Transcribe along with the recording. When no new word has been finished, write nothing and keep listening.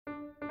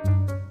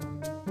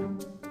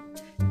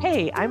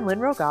Hey, I'm Lynn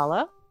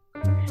Rogala.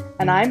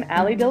 And I'm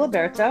Allie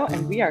Diliberto,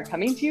 and we are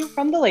coming to you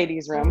from the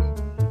ladies' room.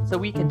 So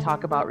we can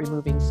talk about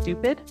removing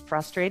stupid,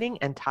 frustrating,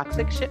 and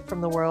toxic shit from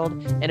the world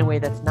in a way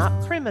that's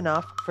not prim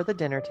enough for the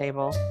dinner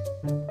table.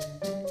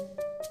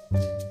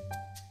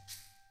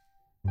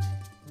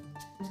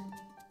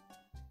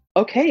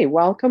 Okay,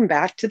 welcome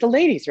back to the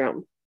ladies'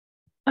 room.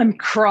 I'm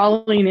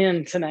crawling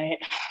in tonight.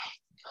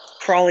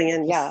 Crawling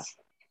in, yeah.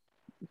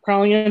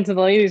 Crawling into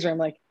the ladies' room,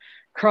 like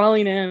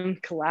crawling in,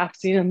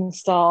 collapsing in the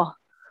stall,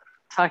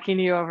 talking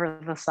to you over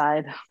the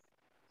side.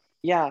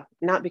 Yeah,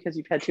 not because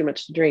you've had too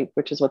much to drink,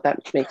 which is what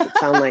that makes it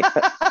sound like,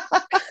 but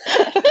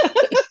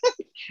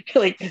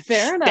like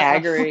Fair enough.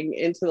 staggering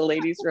into the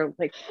ladies' room,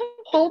 like,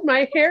 hold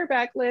my hair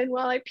back, Lynn,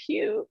 while I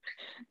puke.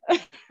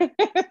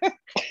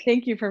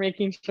 Thank you for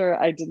making sure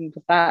I didn't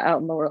put that out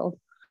in the world.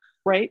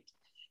 Right?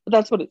 But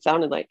that's what it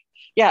sounded like.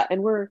 Yeah,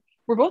 and we're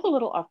both a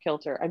little off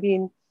kilter. I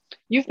mean,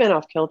 you've been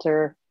off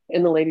kilter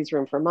in the ladies'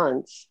 room for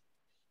months,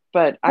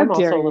 but I'm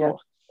also a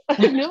little.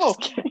 No,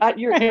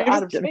 you're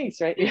out of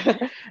space, right?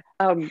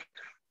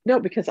 No,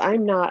 because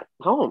I'm not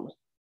home.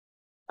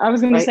 I was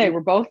going to say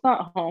we're both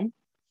not home.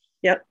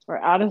 Yep, we're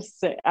out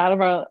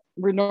of our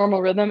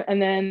normal rhythm,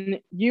 and then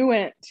you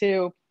went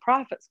to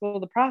School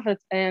of the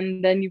Prophets,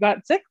 and then you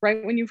got sick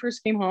right when you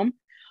first came home.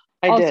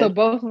 I did.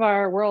 Both of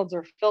our worlds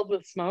are filled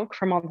with smoke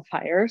from all the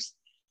fires,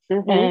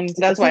 and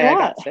that's why I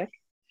got sick.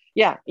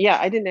 Yeah,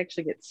 I didn't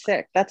actually get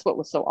sick. That's what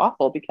was so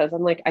awful, because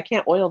I'm like, I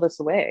can't oil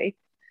this away.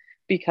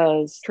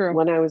 Because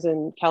when I was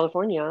in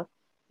California,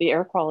 the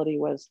air quality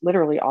was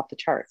literally off the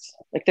charts.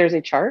 Like, there's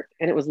a chart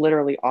and it was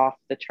literally off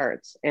the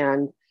charts.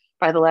 And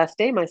by the last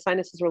day, my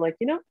sinuses were like,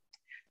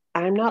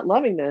 I'm not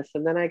loving this.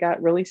 And then I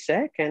got really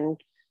sick and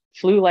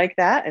flew like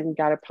that and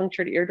got a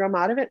punctured eardrum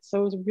out of it. So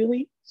it was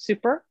really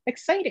super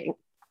exciting.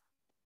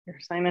 Your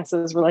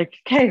sinuses were like,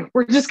 okay,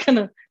 we're just going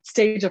to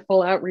stage a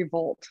full out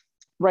revolt.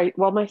 Right.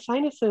 Well, my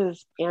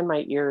sinuses and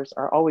my ears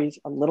are always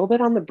a little bit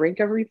on the brink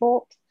of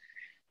revolt.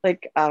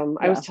 Like, I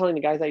was telling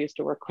the guys I used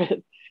to work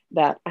with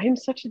that I'm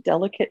such a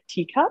delicate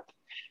teacup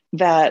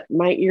that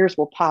my ears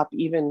will pop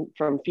even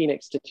from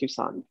Phoenix to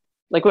Tucson.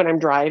 Like, when I'm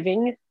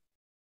driving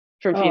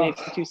from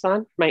Phoenix to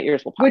Tucson, my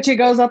ears will pop. Which it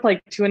goes up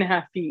like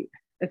 2.5 feet.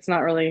 It's not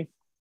really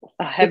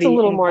a heavy. It's a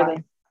little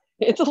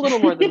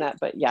more than that,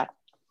 but yeah.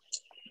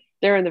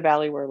 There in the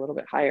valley, we're a little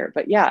bit higher.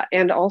 But yeah,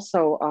 and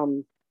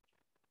also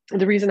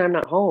the reason I'm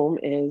not home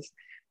is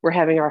we're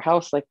having our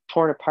house like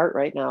torn apart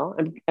right now.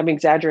 I'm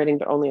exaggerating,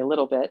 but only a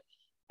little bit.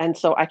 And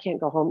so I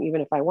can't go home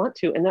even if I want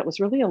to. And that was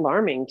really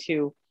alarming,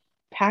 to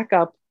pack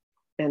up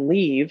and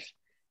leave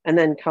and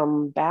then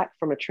come back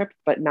from a trip,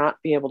 but not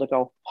be able to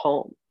go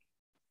home.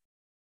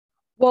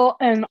 Well,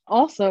 and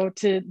also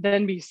to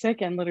then be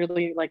sick and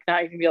literally like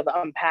not even be able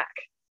to unpack.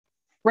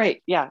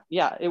 Right. Yeah.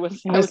 It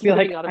was. I was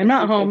like, I'm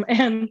not home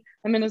and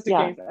I'm in a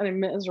suitcase and I'm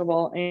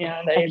miserable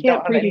and I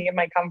don't have any of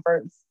my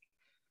comforts.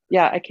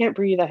 Yeah. I can't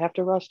breathe. I have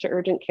to rush to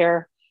urgent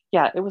care.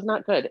 Yeah. It was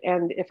not good.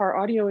 And if our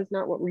audio is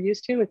not what we're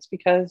used to, it's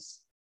because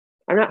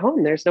I'm not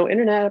home. There's no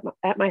internet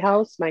at my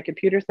house. My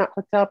computer's not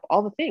hooked up,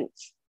 all the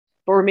things.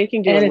 But we're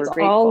making do. And it's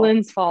all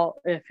Lynn's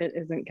fault if it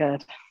isn't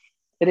good.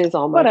 It is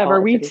all my fault. Whatever,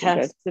 we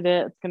tested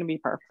it. It's going to be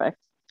perfect.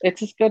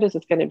 It's as good as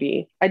it's going to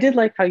be. I did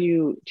like how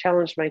you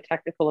challenged my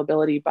technical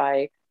ability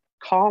by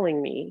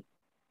calling me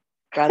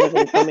rather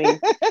than coming.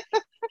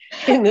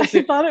 I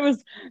thought it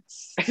was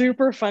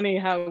super funny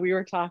how we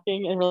were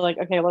talking and we're like,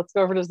 okay, let's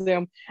go over to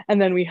Zoom.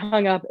 And then we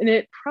hung up and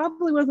it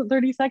probably wasn't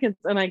 30 seconds.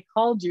 And I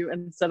called you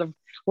instead of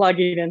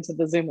logging into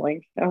the Zoom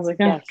link. I was like,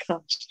 oh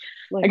gosh,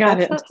 I got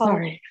it.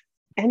 Sorry.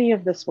 Any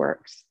of this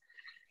works.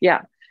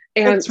 Yeah.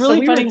 And it's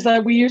really funny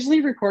because we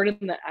usually record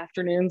in the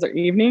afternoons or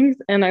evenings.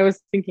 And I was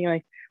thinking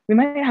like, we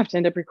might have to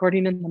end up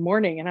recording in the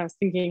morning. And I was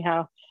thinking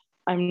how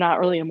I'm not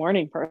really a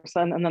morning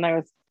person. And then I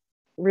was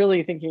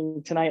really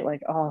thinking tonight,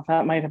 like, oh,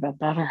 that might have been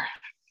better.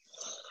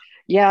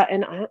 Yeah.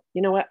 And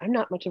you know what? I'm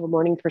not much of a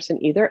morning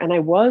person either. And I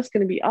was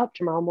going to be up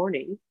tomorrow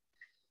morning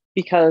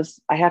because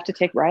I have to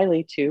take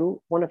Riley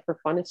to one of her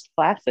funnest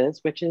classes,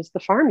 which is the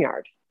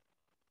farmyard.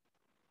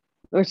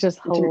 Which is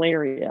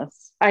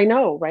hilarious. I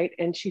know, right?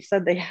 And she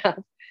said they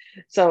have.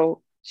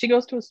 So she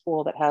goes to a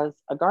school that has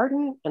a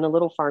garden and a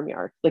little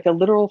farmyard, like a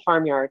literal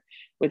farmyard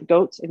with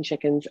goats and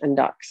chickens and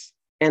ducks.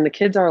 And the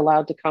kids are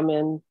allowed to come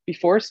in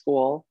before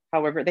school.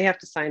 However, they have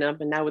to sign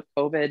up. And now with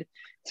COVID,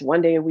 it's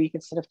 1 day a week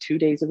instead of 2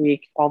 days a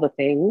week, all the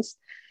things.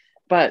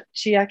 But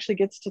she actually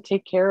gets to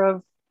take care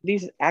of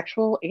these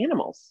actual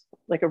animals,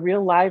 like a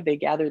real live. They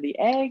gather the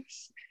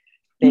eggs.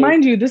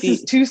 Mind you, this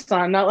is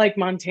Tucson, not like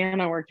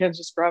Montana where kids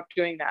just grow up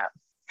doing that.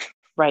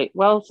 Right.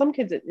 Well, some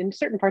kids in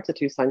certain parts of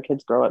Tucson,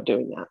 kids grow up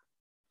doing that.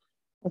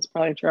 That's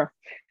probably true.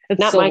 It's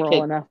not still my rural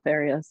kid. Enough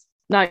areas.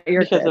 Not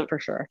your kid, for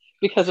sure.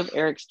 Because of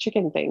Eric's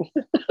chicken thing.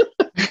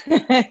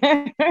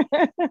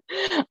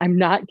 I'm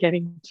not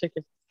getting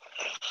chicken.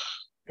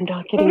 I'm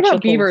not getting What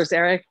about beavers,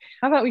 Eric?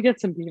 How about we get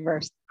some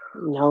beavers?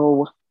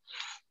 No.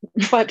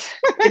 But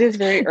it is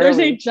very early. There's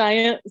a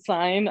giant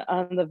sign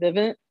on the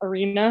Vivint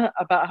Arena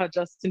about how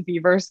Justin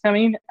Bieber's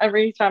coming.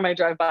 Every time I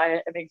drive by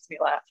it, it makes me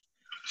laugh.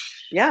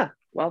 Yeah.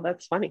 Well,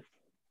 that's funny.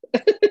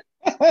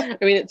 I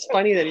mean, it's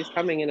funny that he's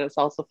coming, and it's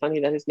also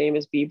funny that his name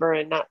is Bieber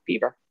and not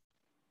Bieber.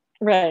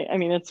 Right. I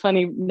mean, it's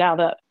funny now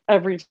that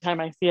every time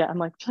I see it, I'm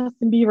like,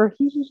 Justin Bieber.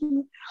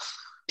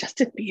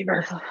 Justin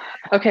Bieber.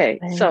 Okay.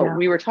 So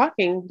we were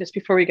talking just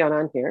before we got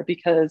on here,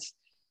 because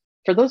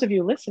for those of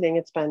you listening,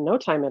 it's been no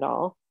time at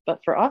all.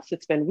 But for us,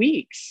 it's been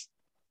weeks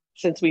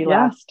since we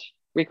last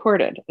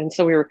recorded. And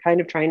so we were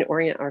kind of trying to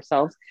orient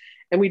ourselves.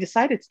 And we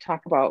decided to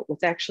talk about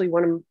what's actually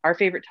one of our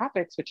favorite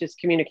topics, which is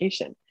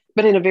communication,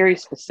 but in a very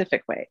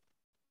specific way.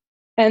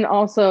 And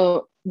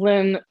also,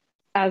 Lynn,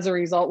 as a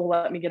result, will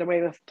let me get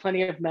away with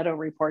plenty of Meadow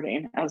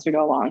reporting as we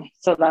go along.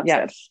 So that's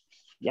good.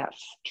 Yes,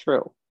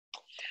 true.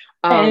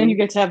 And you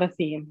get to have a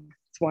theme.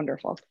 It's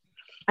wonderful.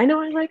 I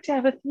know I like to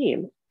have a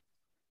theme.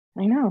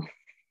 I know.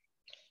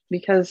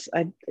 Because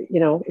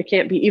it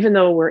can't be, even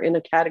though we're in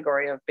a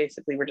category of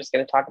basically we're just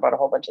going to talk about a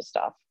whole bunch of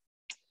stuff.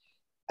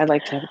 I'd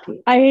like to have a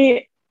theme.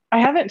 I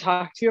haven't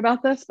talked to you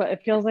about this, but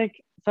it feels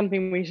like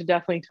something we should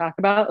definitely talk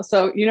about.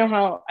 So you know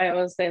how I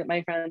always say that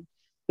my friend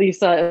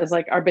Lisa is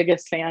like our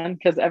biggest fan,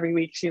 because every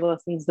week she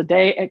listens the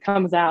day it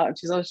comes out, and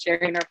she's always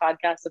sharing her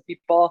podcast with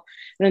people.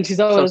 And then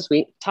she's always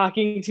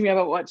talking to me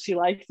about what she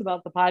likes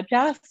about the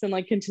podcast and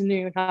like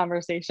continuing the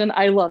conversation.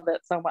 I love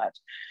it so much.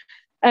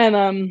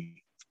 And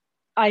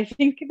I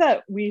think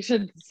that we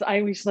should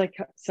like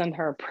send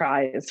her a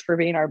prize for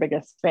being our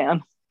biggest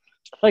fan.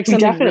 Like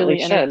something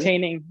really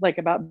entertaining, like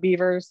about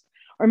beavers.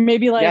 Or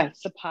maybe like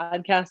the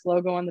podcast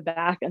logo on the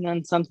back, and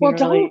then something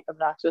really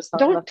obnoxious on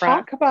the front. Don't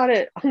talk about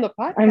it on the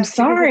podcast. I'm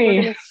sorry. If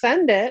we're going to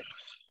send it,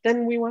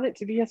 then we want it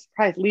to be a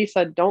surprise.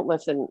 Lisa, don't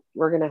listen.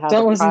 We're going to have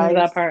Don't listen to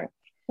that part.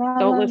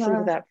 Don't listen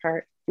to that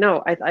part.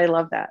 No, I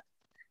love that.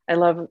 I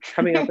love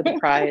coming up with a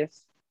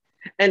prize.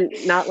 And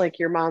not like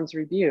your mom's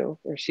review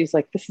where she's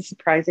like, this is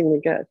surprisingly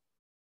good.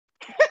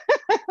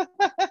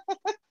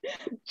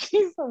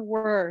 She's the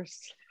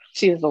worst.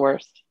 She is the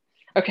worst.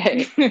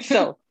 Okay.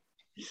 So,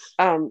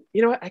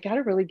 you know what? I got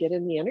to really get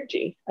in the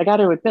energy. I got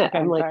to admit,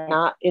 I'm like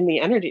not in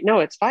the energy. No,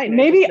 it's fine.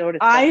 Maybe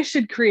I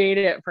should create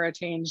it for a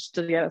change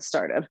to get us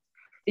started.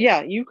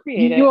 Yeah, you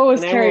create it. You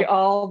always carry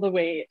all the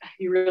weight.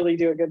 You really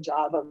do a good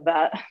job of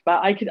that.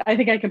 But I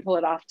think I can pull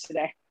it off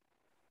today.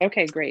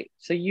 Okay, great.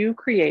 So you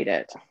create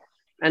it.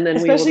 And then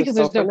especially because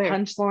there's no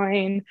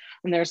punchline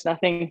and there's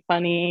nothing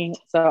funny.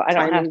 So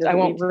I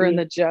won't ruin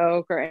the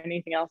joke or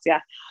anything else. Yeah.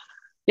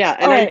 Yeah.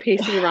 And I'm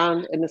pacing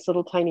around in this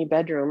little tiny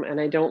bedroom,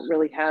 and I don't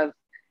really have,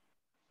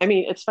 I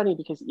mean, it's funny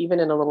because even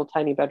in a little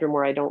tiny bedroom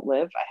where I don't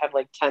live, I have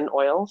like 10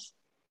 oils,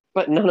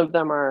 but none of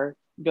them are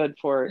good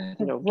for,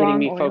 getting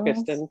me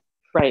focused and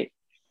right.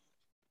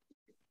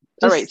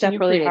 All right. Step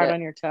really hard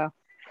on your toe.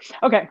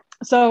 Okay.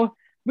 So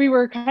we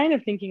were kind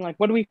of thinking like,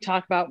 what do we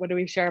talk about? What do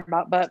we share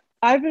about? But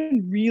I've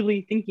been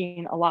really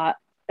thinking a lot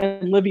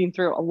and living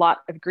through a lot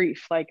of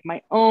grief, like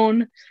my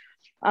own,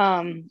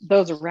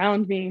 those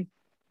around me.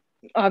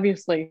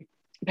 Obviously,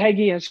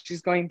 Peggy, as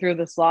she's going through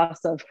this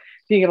loss of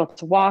being able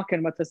to walk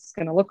and what this is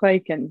going to look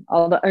like and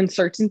all the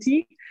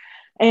uncertainty.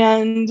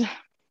 And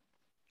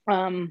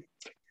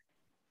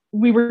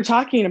we were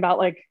talking about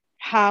like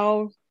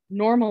how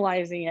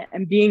normalizing it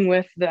and being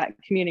with that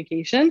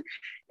communication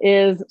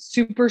is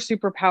super,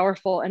 super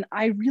powerful. And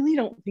I really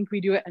don't think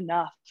we do it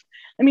enough.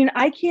 I mean,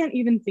 I can't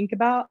even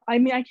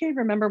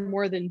remember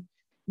more than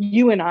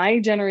you and I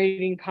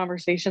generating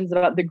conversations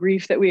about the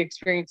grief that we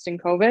experienced in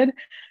COVID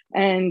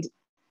and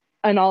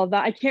all of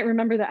that. I can't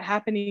remember that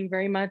happening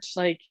very much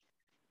like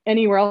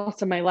anywhere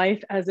else in my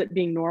life as it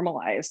being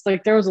normalized.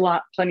 Like there was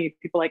plenty of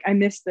people like, I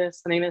miss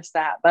this and I miss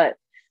that. But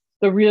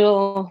the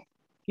real,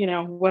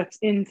 what's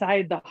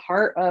inside the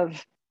heart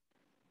of,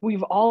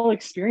 we've all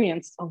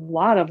experienced a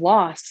lot of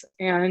loss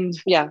and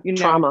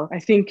trauma. I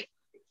think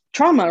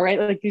trauma, right?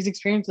 Like these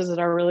experiences that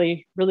are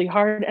really, really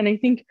hard. And I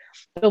think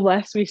the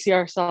less we see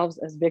ourselves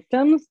as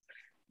victims,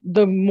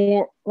 the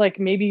more like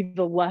maybe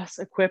the less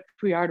equipped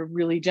we are to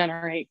really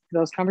generate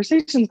those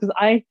conversations. Because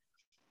I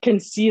can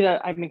see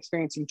that I'm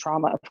experiencing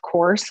trauma, of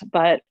course,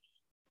 but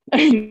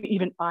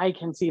even I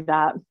can see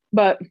that.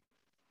 But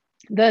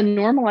then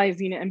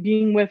normalizing it and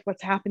being with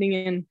what's happening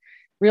in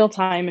real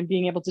time and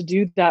being able to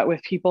do that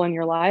with people in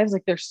your lives,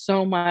 like there's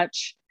so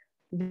much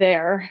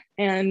there.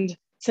 And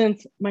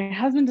since my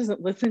husband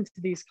doesn't listen to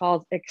these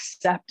calls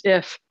except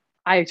if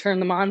I turn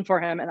them on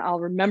for him, and I'll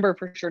remember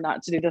for sure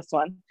not to do this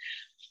one,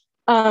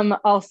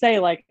 I'll say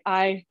like,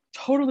 I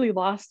totally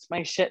lost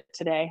my shit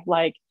today,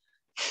 like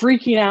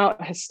freaking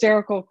out,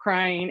 hysterical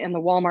crying in the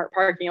Walmart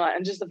parking lot.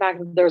 And just the fact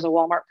that there's a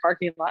Walmart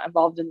parking lot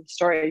involved in the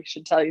story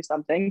should tell you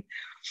something.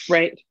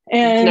 Right.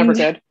 And it's never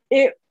good.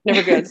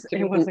 Never good.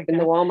 It wasn't in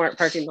the Walmart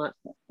parking lot.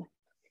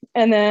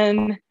 And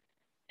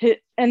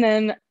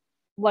then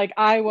like,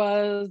 I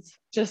was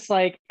just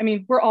like, I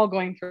mean, we're all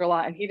going through a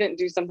lot, and he didn't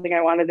do something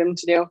I wanted him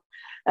to do.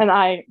 And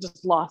I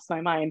just lost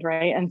my mind.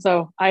 Right. And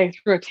so I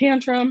threw a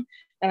tantrum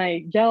and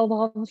I yelled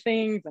all the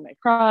things and I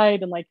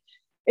cried. And like,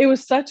 it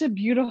was such a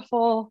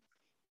beautiful,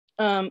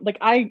 Lynn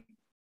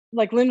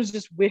was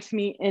just with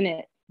me in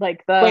it.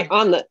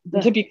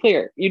 To be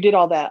clear, you did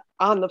all that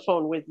on the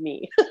phone with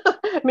me.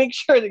 make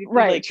sure that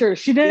right, like, true.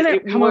 She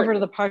didn't come over to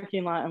the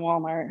parking lot in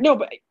Walmart.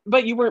 No,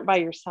 but you weren't by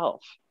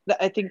yourself.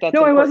 I think that's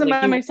no, important. I wasn't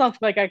like by myself.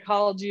 Like I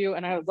called you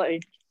and I was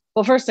like,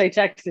 well, first I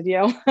texted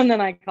you and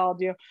then I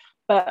called you,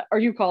 or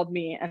you called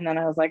me, and then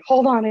I was like,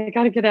 hold on, I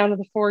got to get down to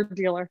the Ford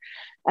dealer,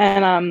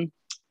 and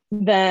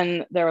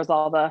then there was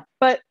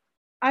but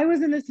I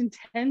was in this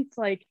intense,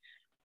 like,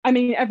 I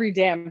mean, every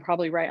day I'm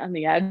probably right on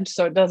the edge,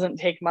 so it doesn't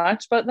take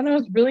much, but then I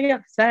was really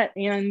upset,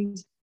 and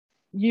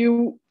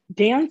you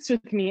danced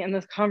with me in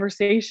this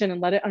conversation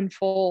and let it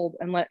unfold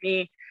and let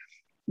me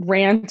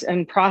rant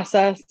and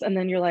process. And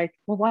then you're like,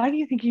 well, why do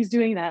you think he's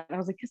doing that? And I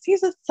was like, because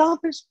he's a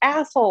selfish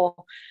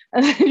asshole.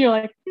 And then you're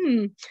like,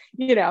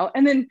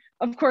 and then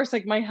of course,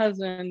 like my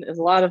husband is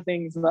a lot of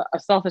things, a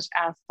selfish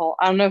asshole.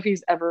 I don't know if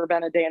he's ever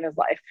been a day in his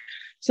life.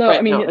 So, right,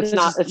 I mean, no,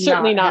 it's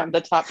certainly not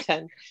the top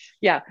 10.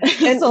 Yeah.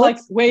 And so like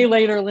way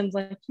later, Lynn's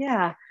like,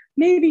 yeah,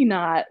 maybe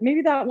not.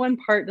 Maybe that one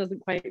part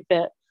doesn't quite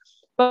fit.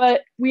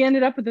 But we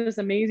ended up with this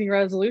amazing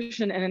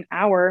resolution in an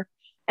hour.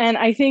 And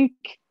I think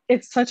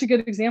it's such a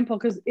good example,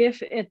 because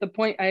if at the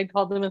point I had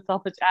called him a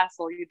selfish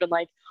asshole, you'd been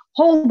like,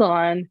 hold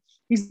on,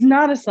 he's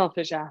not a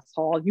selfish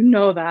asshole. You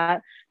know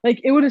that.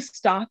 Like, it would have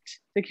stopped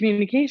the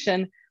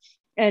communication.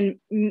 And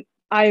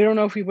I don't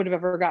know if we would have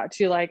ever got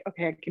to like,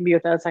 okay, I can be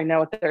with us. I know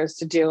what there is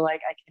to do.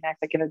 Like, I can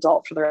act like an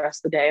adult for the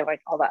rest of the day,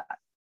 like all that.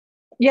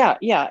 Yeah.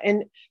 Yeah.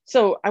 And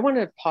so I want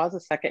to pause a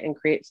second and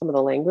create some of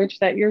the language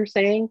that you're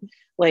saying,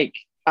 like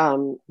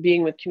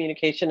being with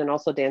communication and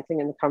also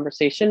dancing in the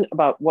conversation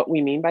about what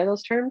we mean by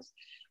those terms.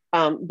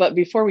 But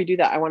before we do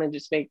that, I want to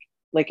just make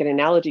like an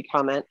analogy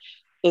comment,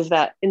 is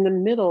that in the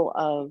middle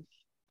of,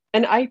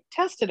 and I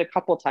tested a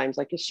couple times,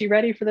 like, is she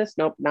ready for this?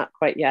 Nope, not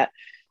quite yet.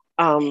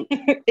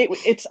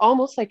 It's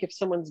almost like if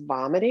someone's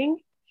vomiting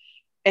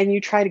and you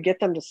try to get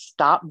them to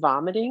stop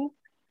vomiting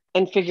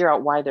and figure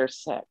out why they're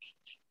sick.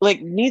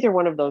 Like, neither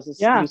one of those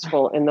is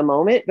useful in the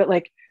moment, but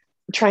like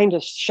trying to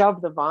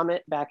shove the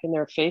vomit back in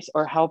their face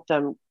or help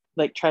them,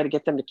 like try to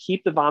get them to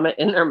keep the vomit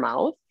in their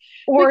mouth.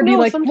 Or like, be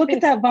like, look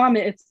at that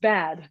vomit, it's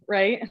bad,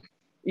 right?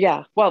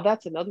 Yeah, well,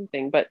 that's another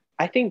thing. But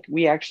I think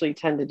we actually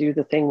tend to do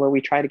the thing where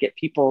we try to get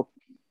people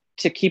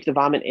to keep the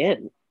vomit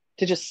in,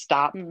 to just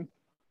stop.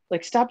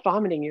 Like, stop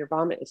vomiting. Your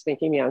vomit is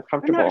making me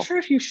uncomfortable. I'm not sure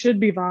if you should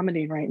be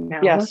vomiting right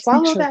now. Yeah,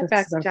 swallow that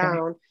back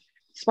down.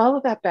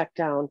 Swallow that back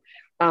down.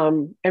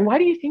 And why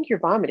do you think you're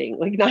vomiting?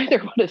 Like, neither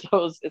one of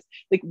those is,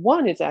 like,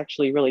 one is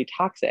actually really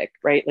toxic,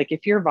 right? Like,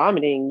 if you're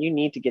vomiting, you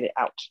need to get it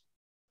out.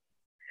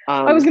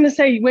 I was going to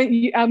say,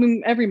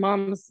 every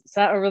mom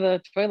sat over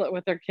the toilet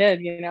with their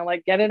kid,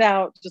 like, get it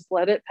out, just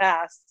let it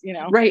pass,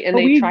 Right. And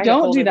we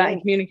don't do that in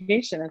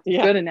communication. It's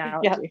a good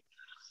analogy.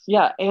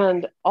 Yeah.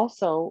 And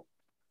also,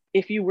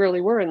 if you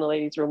really were in the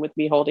ladies' room with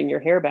me holding your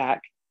hair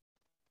back,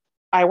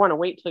 I want to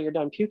wait till you're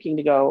done puking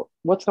to go,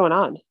 what's going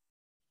on? Do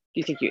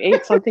you think you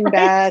ate something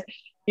bad?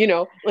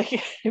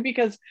 Like,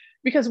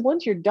 because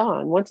once you're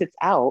done, once it's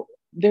out,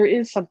 there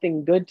is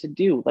something good to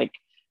do. Like,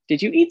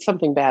 did you eat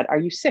something bad? Are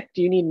you sick?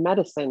 Do you need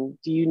medicine?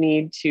 Do you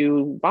need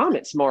to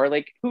vomit some more?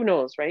 Like, who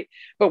knows, right?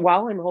 But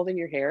while I'm holding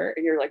your hair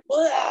and you're like,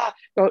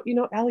 go,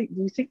 Allie,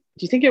 do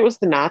you think it was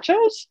the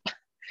nachos?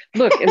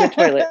 Look in the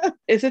toilet.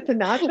 Is it the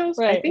nachos?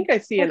 Right. I think I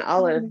see an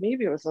olive.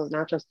 Maybe it was those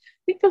nachos.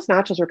 I think those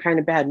nachos were kind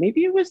of bad.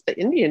 Maybe it was the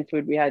Indian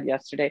food we had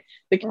yesterday.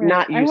 Like,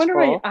 not useful. I wonder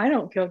why I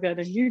don't feel good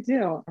and you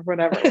do, or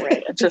whatever.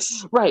 Right.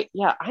 Just right.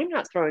 Yeah. I'm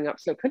not throwing up.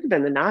 So it could have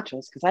been the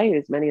nachos because I ate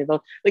as many of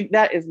those. Like,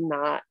 that is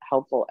not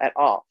helpful at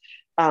all.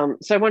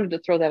 So I wanted to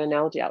throw that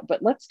analogy out.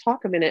 But let's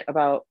talk a minute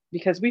about,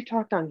 because we've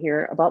talked on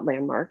here about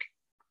Landmark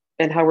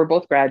and how we're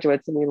both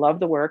graduates and we love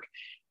the work.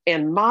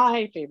 And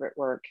my favorite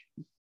work,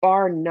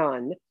 bar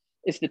none,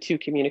 is the 2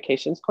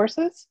 communications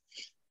courses.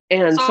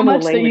 And so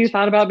much that you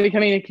thought about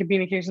becoming a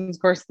communications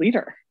course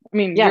leader. I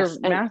mean, yes,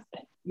 your math,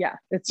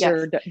 it's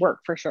your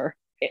work for sure.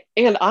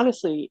 And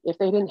honestly, if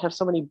they didn't have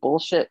so many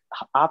bullshit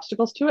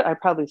obstacles to it, I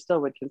probably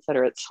still would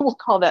consider it. So we'll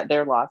call that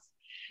their loss.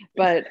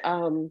 But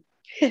am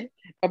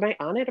I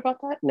on it about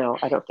that? No,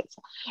 I don't think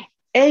so.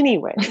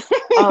 Anyway,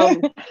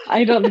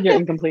 I don't think you're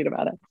incomplete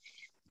about it.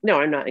 No,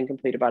 I'm not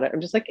incomplete about it.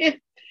 I'm just like,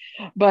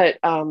 But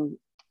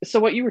so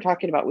what you were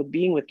talking about with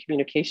being with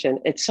communication,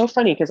 it's so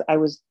funny because I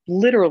was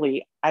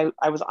literally,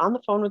 I was on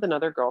the phone with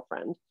another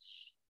girlfriend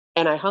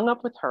and I hung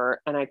up with her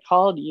and I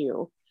called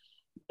you.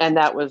 And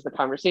that was the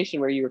conversation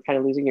where you were kind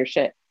of losing your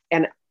shit.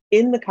 And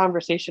in the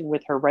conversation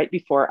with her right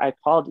before I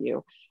called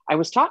you, I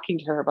was talking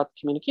to her about the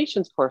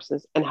communications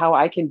courses and how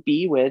I can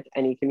be with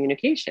any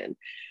communication.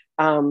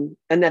 And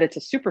that it's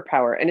a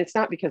superpower. And it's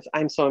not because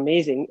I'm so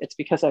amazing. It's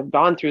because I've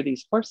gone through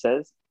these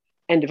courses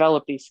and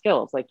developed these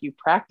skills. Like, you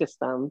practice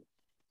them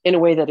in a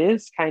way that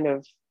is kind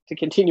of, to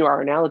continue our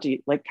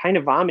analogy, like kind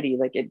of vomity.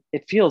 Like, it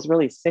feels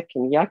really sick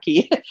and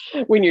yucky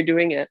when you're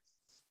doing it,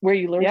 where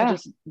you learn to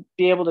just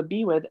be able to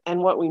be with.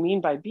 And what we mean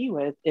by be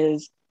with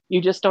is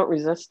you just don't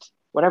resist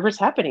whatever's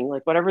happening,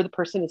 like whatever the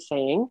person is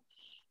saying.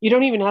 You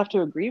don't even have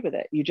to agree with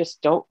it. You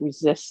just don't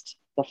resist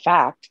the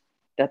fact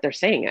that they're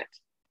saying it.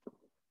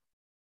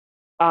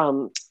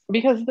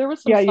 Because there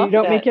was some you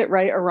don't make it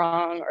right or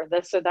wrong or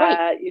this or that.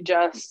 Right. You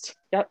just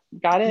Yep.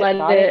 Got it. Let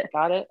Got it it.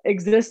 Got it.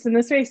 exist in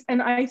this space.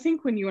 And I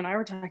think when you and I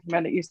were talking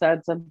about it, you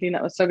said something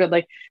that was so good.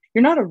 Like,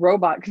 you're not a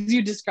robot, because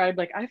you described,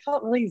 like, I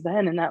felt really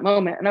zen in that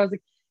moment. And I was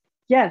like,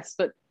 yes,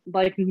 but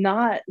like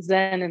not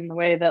zen in the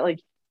way that like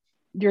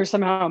you're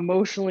somehow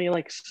emotionally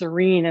like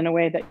serene in a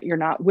way that you're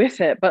not with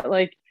it, but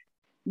like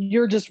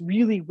you're just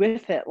really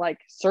with it, like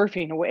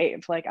surfing a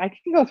wave. Like, I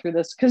can go through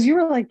this, because you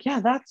were like, yeah,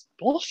 that's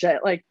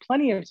bullshit, like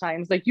plenty of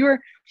times. Like, you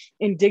were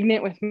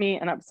indignant with me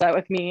and upset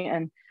with me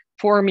and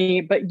for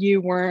me, but you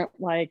weren't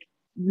like,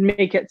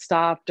 make it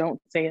stop,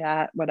 don't say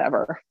that,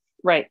 whatever.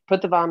 Right.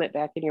 Put the vomit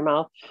back in your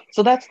mouth.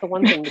 So that's the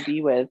one thing to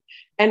be with.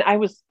 And I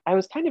was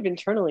kind of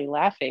internally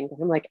laughing,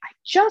 because I'm like, I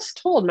just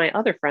told my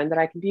other friend that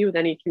I can be with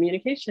any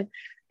communication.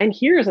 And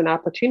here's an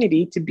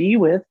opportunity to be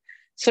with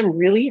some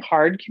really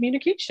hard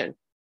communication.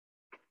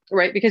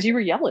 Right. Because you were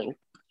yelling.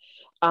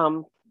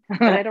 And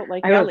I don't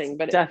like yelling,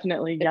 but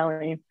definitely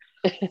yelling.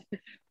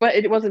 But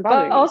it wasn't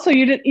bothering me. Also,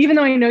 you didn't, even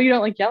though I know you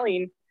don't like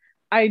yelling,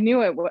 I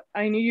knew it.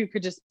 I knew you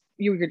could just,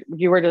 you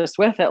were just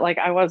with it. Like,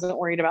 I wasn't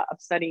worried about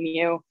upsetting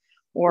you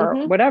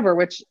or whatever,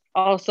 which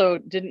also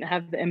didn't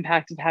have the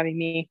impact of having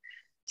me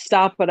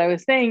stop what I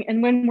was saying.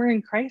 And when we're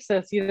in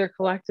crisis, either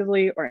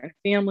collectively or in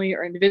a family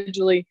or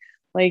individually,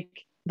 like,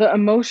 the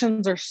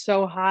emotions are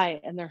so high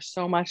and there's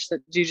so much that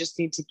you just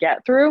need to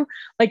get through.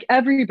 Like,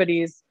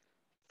 everybody's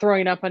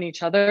throwing up on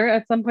each other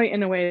at some point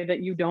in a way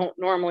that you don't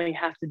normally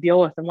have to deal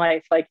with in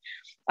life. Like,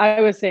 I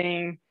was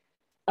saying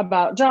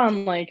about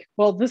John, like,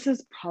 well, this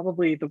is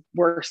probably the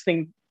worst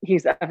thing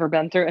he's ever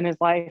been through in his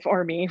life,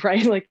 or me,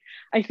 right? Like,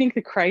 I think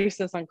the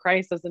crisis on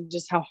crisis and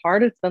just how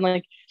hard it's been,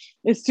 like,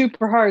 it's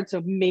super hard.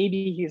 So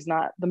maybe he's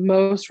not the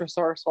most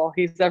resourceful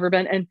he's ever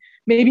been. And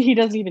maybe he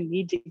doesn't even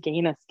need to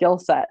gain a skill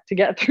set to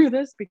get through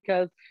this,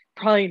 because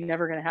probably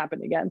never going to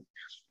happen again.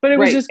 But it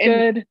was just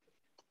good.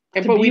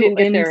 And but we didn't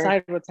get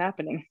inside what's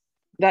happening.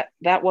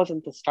 That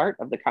wasn't the start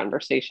of the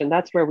conversation.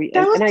 That's where we.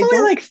 That was only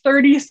like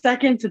 30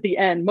 seconds at the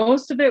end.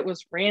 Most of it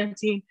was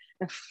ranting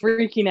and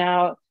freaking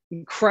out,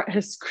 and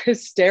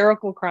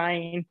hysterical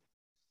crying.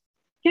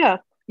 Yeah,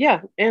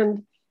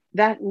 and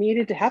that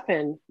needed to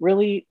happen.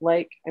 Really,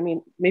 like, I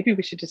mean, maybe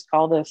we should just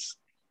call this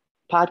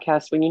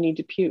podcast "When You Need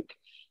to Puke,"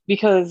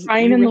 because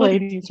crying in the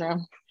ladies'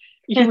 room.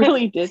 You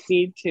really did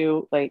need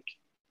to like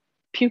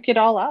puke it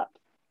all up,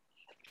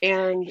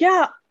 and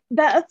yeah.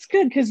 That's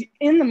good, because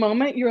in the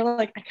moment you were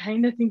like, I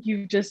kind of think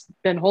you've just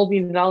been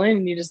holding it all in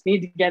and you just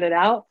need to get it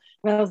out.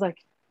 And I was like,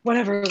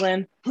 whatever,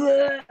 Lynn.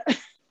 But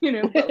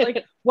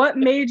like, what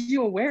made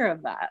you aware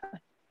of that?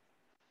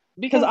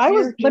 Because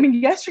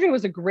yesterday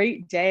was a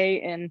great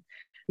day, and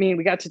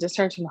we got to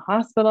discharge from the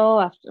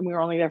hospital after, and we were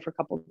only there for a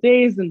couple of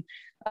days, and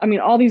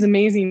all these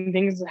amazing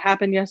things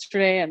happened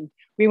yesterday, and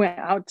we went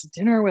out to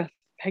dinner with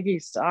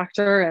Peggy's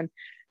doctor, and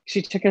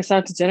she took us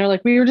out to dinner.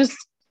 Like, we were just,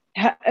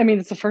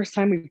 it's the first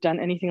time we've done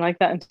anything like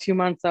that in 2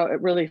 months. So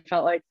it really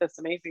felt like this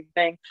amazing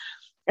thing.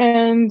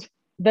 And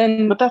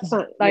then, but that's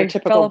not your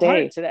typical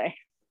day today.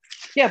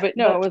 Yeah, but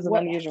no, it was an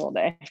unusual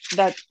day.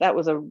 That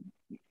was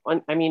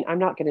I'm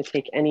not going to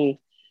take any,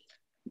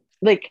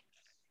 like,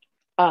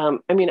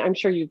 I'm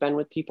sure you've been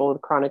with people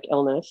with chronic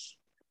illness,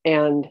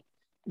 and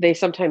they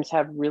sometimes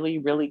have really,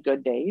 really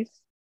good days,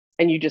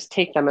 and you just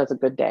take them as a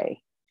good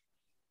day.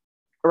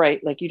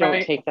 Right. Like, you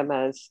don't take them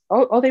as,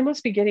 oh, they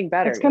must be getting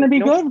better. It's going to be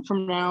good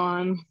from now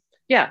on.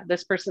 Yeah.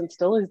 This person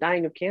still is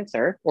dying of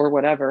cancer or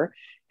whatever,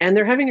 and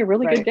they're having a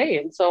really good day.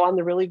 And so on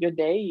the really good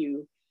day,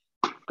 you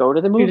go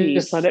to the movies. You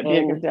just let it be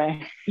a good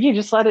day. You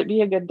just let it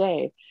be a good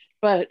day.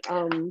 But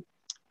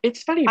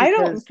it's funny. I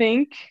don't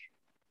think,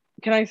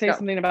 can I say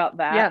something about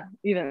that?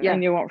 Yeah.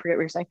 And you won't forget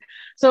what you're saying.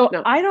 So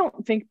I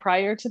don't think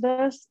prior to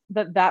this,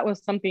 that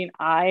was something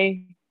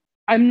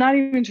I'm not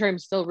even sure I'm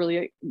still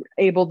really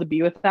able to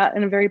be with that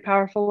in a very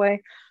powerful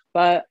way.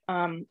 But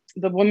the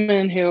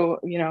woman who,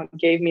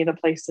 gave me the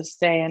place to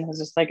stay and has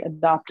just like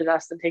adopted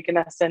us and taken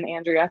us in,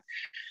 Andrea,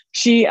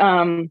 she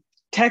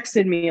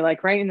texted me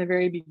like right in the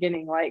very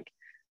beginning, like,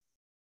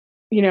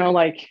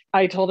 like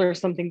I told her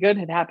something good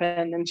had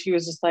happened, and she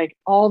was just like,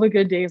 all the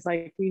good days,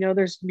 like, we know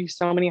there's gonna be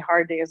so many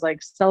hard days,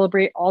 like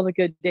celebrate all the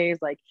good days,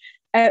 like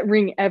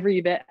wring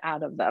every bit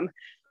out of them.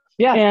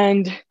 Yeah.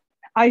 And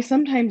I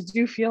sometimes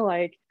do feel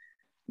like,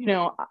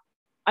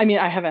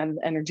 I haven't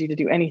energy to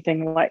do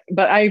anything like,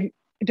 but I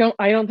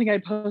don't think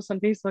I'd post on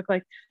Facebook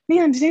like,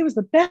 man, today was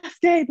the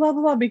best day, blah,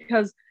 blah, blah,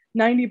 because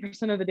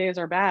 90% of the days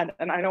are bad.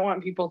 And I don't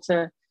want people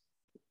to,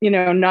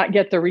 not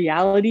get the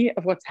reality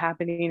of what's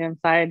happening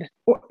inside.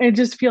 It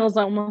just feels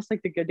almost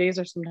like the good days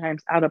are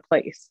sometimes out of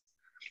place.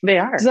 They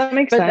are. Does that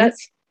make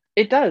sense?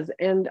 It does.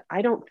 And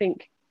I don't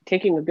think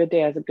taking a good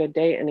day as a good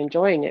day and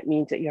enjoying it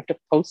means that you have to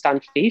post on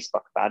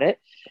Facebook about it,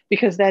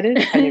 because that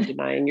is kind of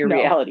denying your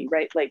reality,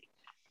 right? Like,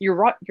 you're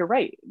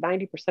right.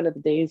 90% of the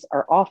days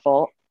are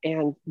awful.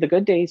 And the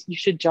good days, you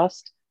should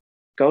just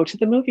go to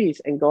the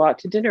movies and go out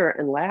to dinner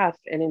and laugh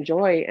and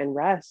enjoy and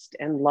rest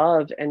and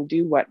love and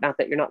do not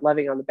that you're not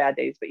loving on the bad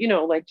days, but,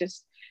 like,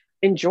 just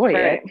enjoy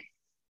it.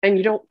 And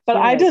you don't. But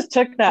I just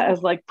took that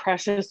as like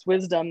precious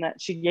wisdom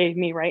that she gave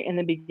me right in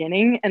the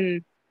beginning.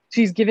 And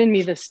she's given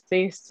me the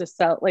space to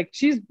sell, like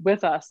she's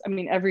with us. I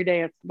mean, every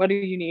day it's, what do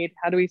you need?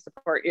 How do we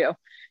support you?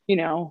 You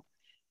know,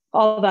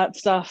 all that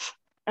stuff.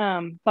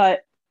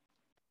 But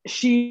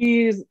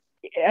she's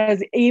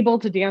as able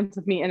to dance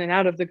with me in and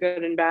out of the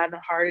good and bad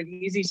and hard and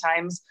easy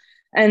times.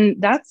 And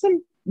that's a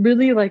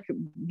really like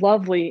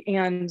lovely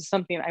and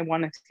something I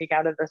want to take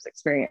out of this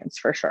experience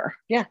for sure.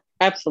 Yeah,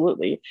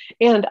 absolutely.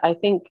 And I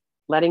think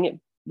letting it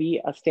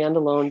be a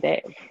standalone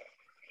day,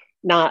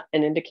 not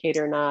an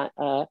indicator, not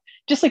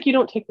just like you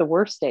don't take the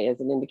worst day as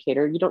an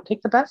indicator, you don't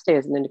take the best day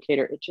as an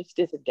indicator. It just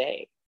is a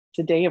day. It's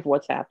a day of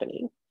what's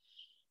happening.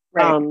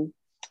 Right.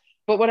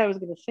 But what I was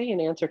going to say in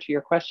answer to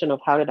your question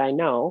of how did I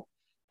know?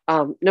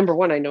 Number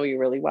one, I know you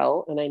really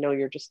well, and I know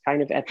you're just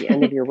kind of at the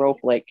end of your rope,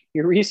 like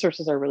your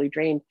resources are really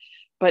drained.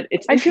 But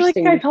it's I feel like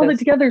I've held it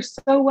together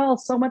so well,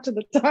 so much of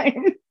the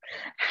time.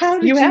 How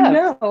did you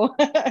know?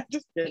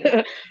 Just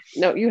kidding.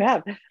 No, you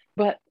have.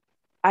 But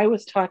I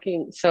was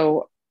talking,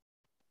 so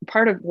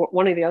part of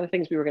one of the other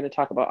things we were going to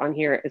talk about on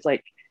here is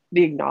like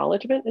the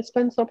acknowledgement has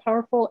been so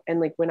powerful. And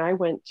like when I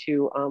went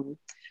to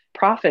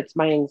Profits,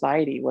 my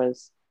anxiety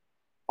was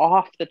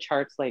off the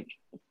charts, like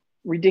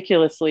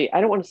ridiculously,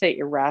 I don't want to say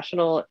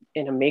irrational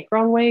in a make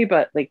wrong way,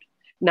 but like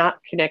not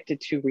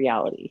connected to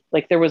reality.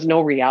 Like there was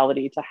no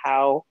reality to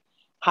how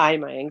high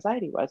my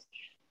anxiety was.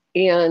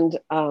 And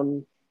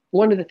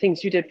one of the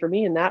things you did for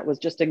me in that was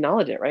just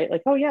acknowledge it, right?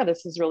 Like, oh yeah,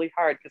 this is really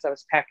hard because I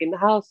was packing the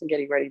house and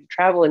getting ready to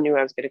travel and knew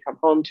I was going to come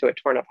home to a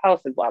torn up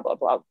house and blah, blah,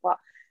 blah, blah.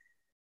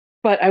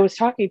 But I was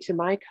talking to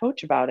my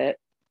coach about it.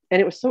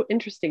 And it was so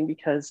interesting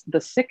because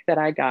the sick that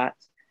I got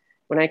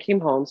when I came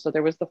home, so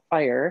there was the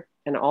fire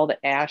and all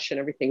the ash and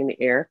everything in the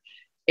air.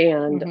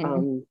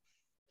 And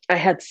I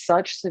had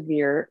such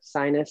severe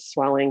sinus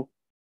swelling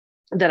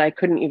that I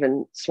couldn't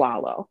even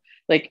swallow.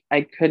 Like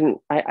I couldn't,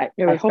 I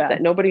hope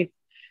that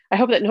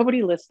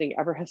nobody listening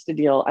ever has to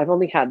deal. I've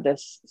only had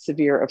this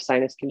severe of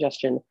sinus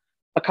congestion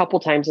a couple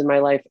times in my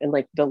life. And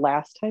like the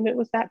last time it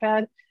was that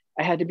bad,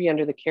 I had to be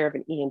under the care of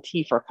an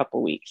ENT for a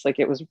couple weeks. Like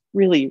it was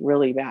really,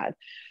 really bad.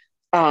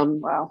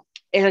 Wow.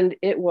 And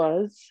it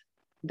was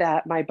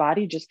that my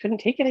body just couldn't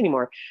take it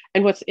anymore.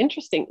 And what's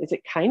interesting is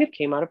it kind of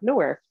came out of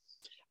nowhere.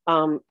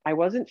 I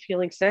wasn't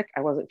feeling sick.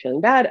 I wasn't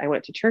feeling bad. I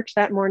went to church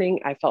that morning.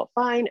 I felt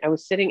fine. I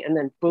was sitting and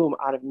then boom,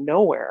 out of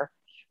nowhere,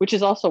 which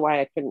is also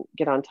why I couldn't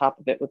get on top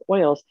of it with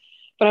oils.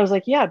 But I was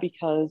like, yeah,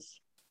 because,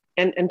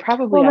 and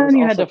probably then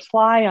you had to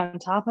fly on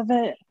top of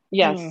it.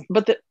 Yes.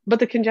 But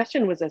the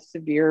congestion was as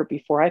severe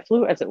before I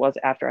flew as it was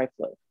after I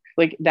flew.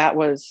 Like that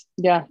was,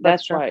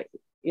 that's why,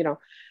 you know,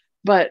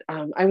 but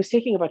I was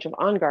taking a bunch of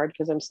On Guard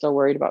because I'm still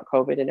worried about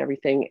COVID and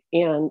everything.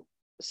 And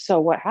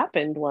so what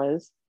happened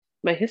was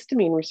my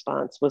histamine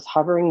response was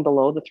hovering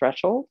below the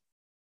threshold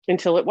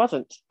until it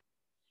wasn't.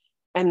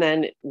 And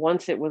then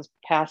once it was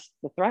past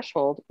the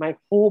threshold, my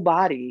whole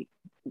body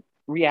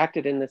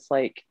reacted in this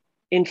like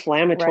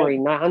inflammatory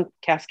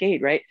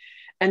non-cascade, right?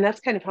 And that's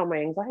kind of how my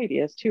anxiety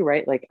is too,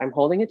 right? Like I'm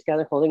holding it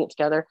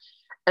together.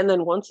 And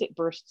then once it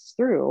bursts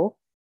through,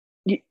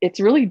 it's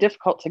really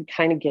difficult to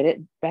kind of get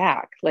it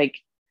back. Like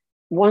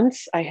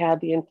once I had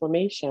the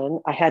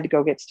inflammation, I had to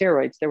go get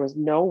steroids. There was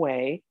no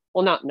way,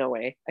 well, not no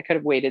way. I could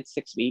have waited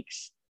 6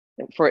 weeks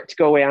for it to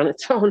go away on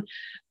its own.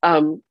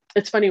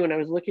 It's funny, when I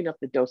was looking up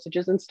the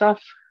dosages and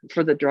stuff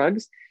for the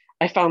drugs,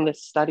 I found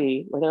this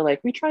study where they're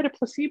like, we tried a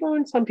placebo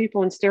in some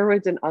people and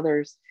steroids in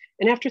others.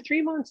 And after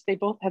 3 months, they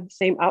both had the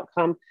same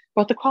outcome,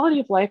 but the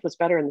quality of life was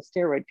better in the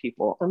steroid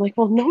people. I'm like,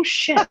 well, no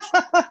shit.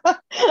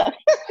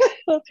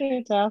 That's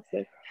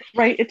fantastic.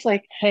 Right. It's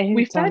like, hey,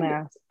 we've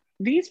had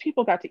these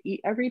people got to eat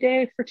every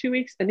day for 2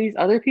 weeks and these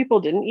other people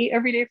didn't eat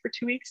every day for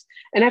 2 weeks.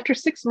 And after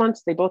 6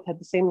 months, they both had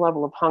the same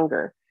level of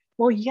hunger.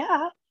 Well,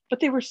 yeah, but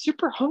they were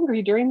super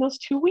hungry during those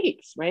 2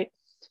 weeks. Right.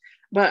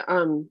 But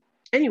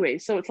anyway,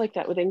 so it's like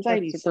that with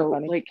anxiety. So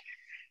funny. Like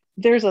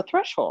there's a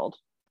threshold,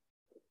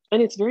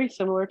 and it's very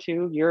similar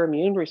to your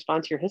immune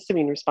response, your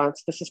histamine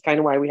response. This is kind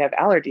of why we have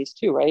allergies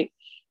too, right?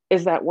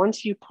 Is that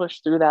once you push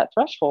through that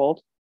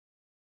threshold,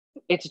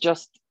 it's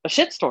just a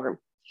shitstorm.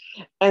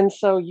 And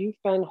so you've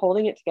been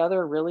holding it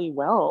together really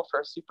well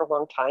for a super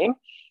long time,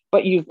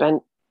 but you've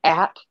been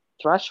at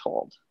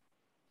threshold.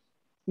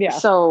 Yeah.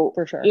 So,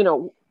 for sure. You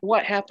know,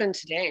 what happened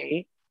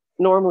today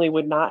normally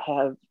would not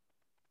have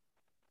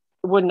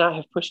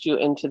pushed you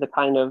into the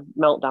kind of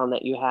meltdown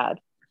that you had,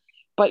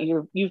 but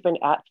you've been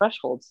at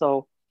threshold.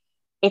 So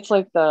it's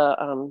like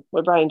the,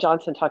 what Brian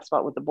Johnson talks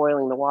about with the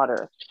boiling the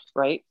water,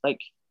 right? Like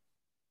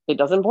it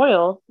doesn't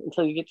boil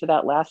until you get to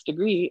that last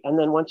degree. And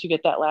then once you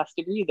get that last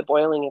degree, the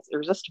boiling is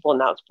irresistible and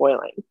now it's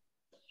boiling.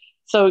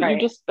 So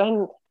You've just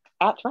been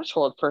at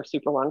threshold for a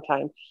super long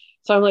time.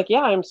 So I'm like,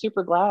 yeah, I'm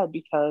super glad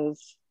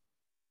because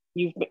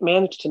you've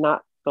managed to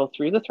not go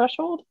through the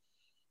threshold,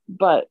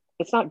 but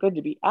it's not good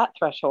to be at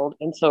threshold.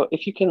 And so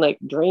if you can like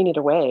drain it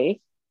away,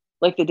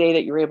 like the day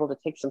that you're able to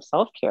take some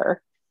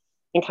self-care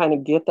and kind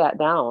of get that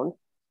down,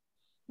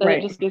 then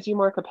it just gives you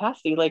more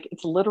capacity. Like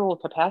it's literal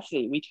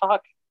capacity. We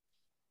talk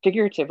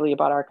figuratively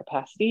about our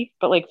capacity,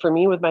 but like for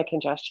me with my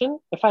congestion,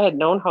 if I had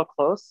known how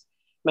close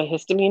my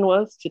histamine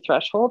was to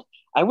threshold,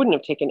 I wouldn't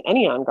have taken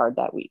any On Guard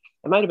that week.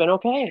 It might have been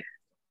okay.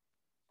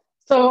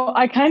 So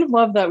I kind of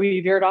love that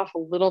we veered off a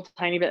little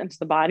tiny bit into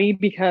the body,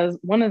 because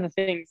one of the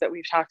things that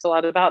we've talked a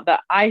lot about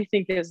that I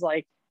think is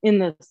like in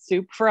the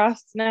soup for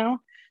us now,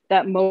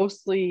 that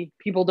mostly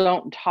people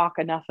don't talk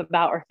enough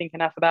about or think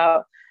enough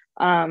about,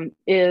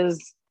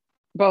 is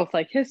both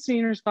like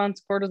histamine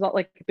response, cortisol,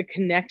 like the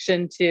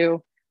connection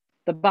to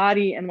the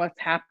body and what's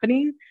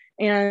happening.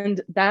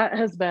 And that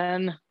has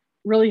been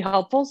really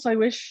helpful. So I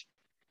wish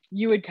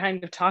you would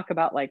kind of talk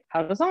about like,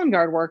 how does On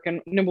Guard work?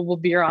 And we'll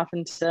veer off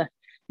into,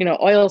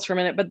 oils for a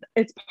minute, but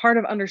it's part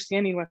of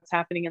understanding what's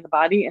happening in the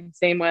body, and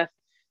same with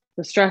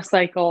the stress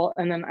cycle.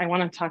 And then I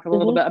want to talk a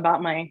little bit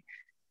about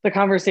the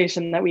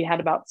conversation that we had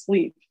about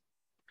sleep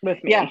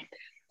with me.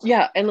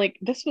 Yeah. And like,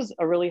 this was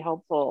a really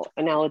helpful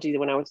analogy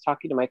when I was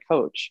talking to my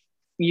coach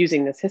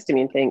using this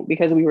histamine thing,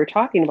 because we were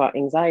talking about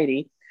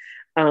anxiety.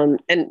 And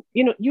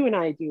you and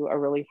I do a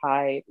really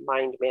high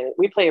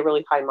we play a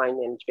really high mind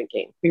management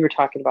game. We were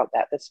talking about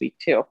that this week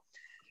too.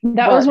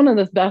 That was one of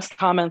the best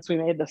comments we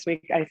made this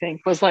week, I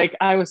think, was like,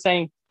 I was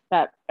saying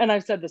that, and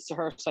I've said this to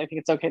her, so I think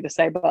it's okay to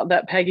say, but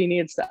that Peggy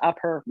needs to up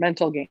her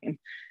mental game,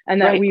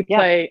 and that we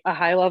play a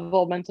high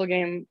level mental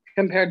game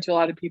compared to a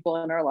lot of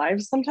people in our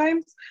lives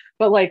sometimes.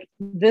 But like,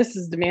 this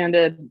is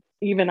demanded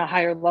even a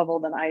higher level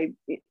than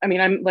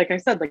I'm, like I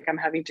said, like I'm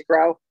having to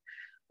grow,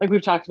 like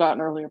we've talked about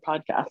in earlier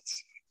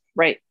podcasts.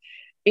 Right.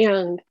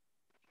 And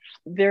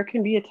there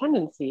can be a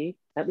tendency,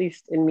 at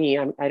least in me,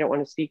 I don't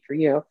want to speak for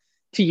you,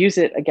 to use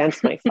it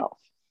against myself,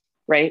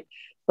 right?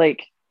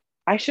 Like,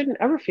 I shouldn't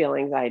ever feel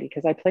anxiety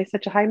because I play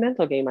such a high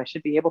mental game. I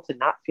should be able to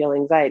not feel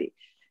anxiety.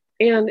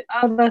 And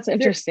that's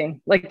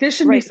interesting. Like, this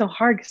shouldn't be so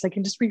hard because I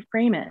can just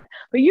reframe it.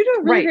 But you do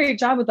a really great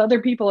job with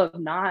other people of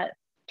not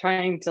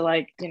trying to,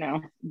 like,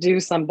 do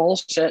some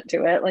bullshit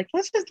to it. Like,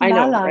 let's just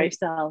allow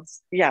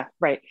ourselves. Yeah,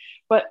 right.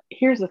 But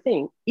here's the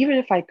thing. Even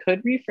if I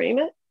could reframe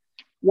it,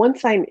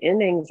 once I'm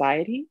in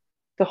anxiety,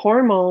 the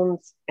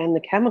hormones and the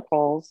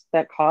chemicals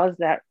that cause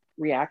that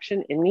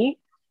reaction in me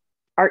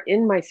are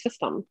in my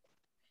system.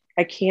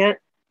 I can't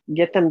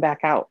get them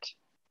back out.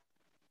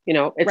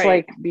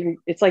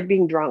 It's like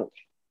being drunk,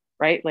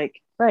 right?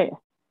 Like,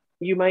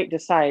 you might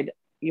decide,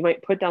 you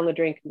might put down the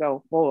drink and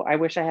go, whoa, I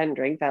wish I hadn't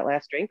drank that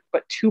last drink,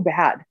 but too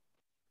bad.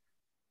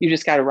 You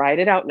just got to ride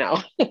it out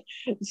now.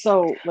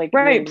 So like,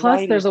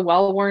 Plus there's a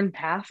well-worn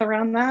path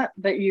around that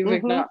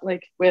you've not,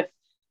 like with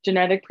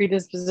genetic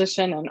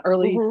predisposition and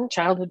early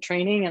childhood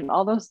training and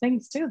all those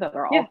things too, that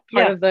are all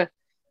part of the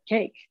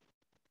cake.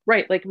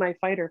 Right. Like my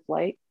fight or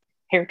flight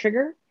hair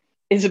trigger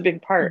is a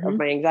big part of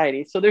my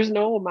anxiety. So there's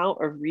no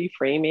amount of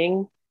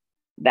reframing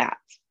that.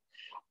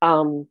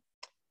 And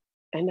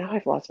now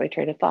I've lost my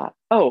train of thought.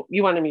 Oh,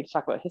 you wanted me to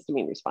talk about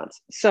histamine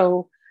response.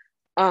 So,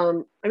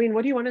 what do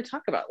you want to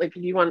talk about? Like, do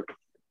you want,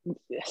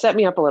 set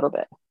me up a little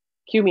bit,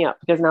 cue me up,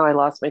 because now I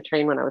lost my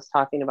train when I was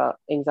talking about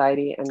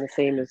anxiety, and the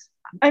same as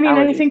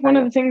I think one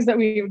of the things that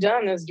we've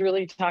done is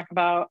really talk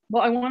about,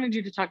 well, I wanted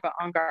you to talk about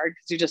On Guard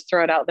because you just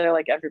throw it out there,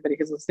 like everybody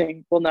who's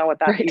listening will know what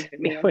that even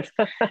means.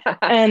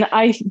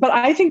 But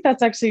I think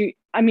that's actually,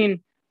 I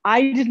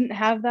didn't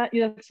have that.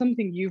 That's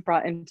something you've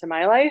brought into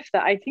my life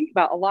that I think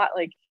about a lot.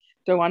 Like,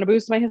 do I want to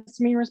boost my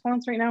histamine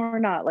response right now or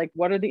not? Like,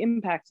 what are the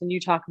impacts? And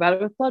you talk about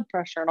it with blood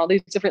pressure and all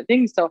these different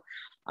things. So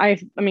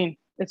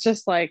it's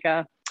just like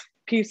a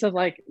piece of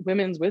like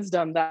women's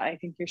wisdom that I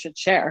think you should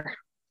share.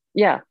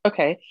 Yeah.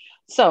 Okay.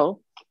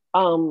 So,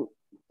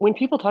 when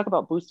people talk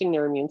about boosting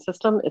their immune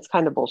system, it's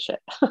kind of bullshit.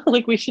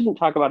 Like, we shouldn't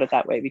talk about it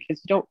that way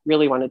because you don't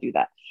really want to do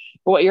that.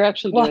 But what you're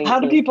actually doing. How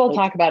do people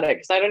talk about it?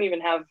 Because I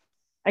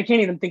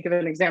can't even think of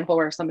an example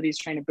where somebody's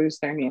trying to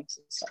boost their immune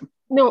system.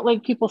 No,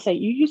 like people say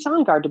you use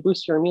On Guard to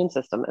boost your immune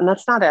system. And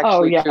that's not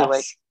actually true.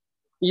 Like,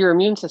 your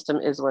immune system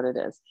is what it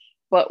is.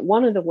 But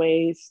one of the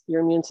ways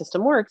your immune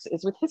system works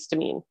is with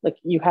histamine. Like,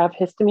 you have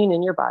histamine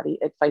in your body.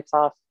 It fights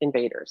off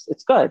invaders.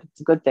 It's good.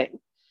 It's a good thing.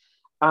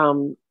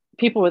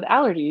 People with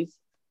allergies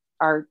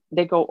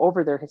they go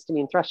over their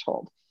histamine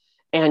threshold,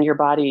 and your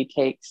body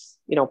takes,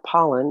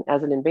 pollen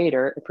as an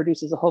invader. It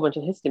produces a whole bunch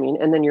of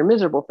histamine, and then you're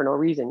miserable for no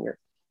reason.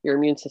 Your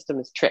immune system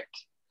is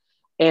tricked.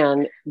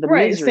 And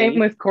same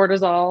with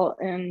cortisol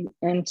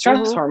and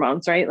stress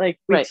hormones, right? Like,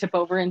 we tip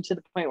over into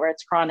the point where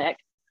it's chronic,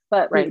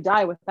 but we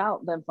die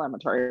without the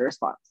inflammatory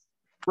response.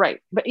 Right.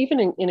 But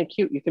even in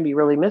acute, you can be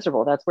really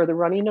miserable. That's where the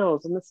runny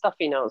nose and the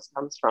stuffy nose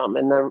comes from,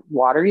 and the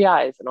watery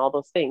eyes and all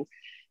those things.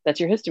 That's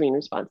your histamine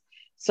response.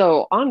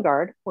 So On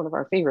Guard, one of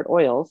our favorite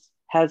oils,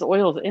 has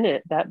oils in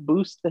it that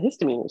boost the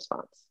histamine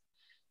response.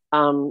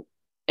 And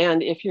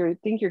if you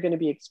think you're going to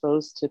be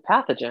exposed to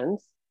pathogens,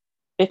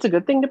 it's a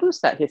good thing to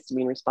boost that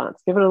histamine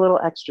response. Give it a little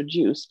extra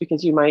juice,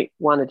 because you might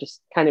want to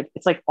just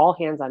it's like all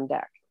hands on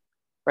deck,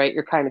 right?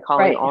 You're kind of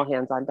calling all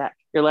hands on deck.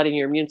 You're letting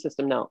your immune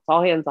system know it's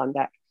all hands on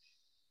deck.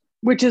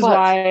 Which is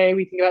why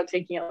we think about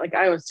taking it. Like,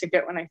 I always take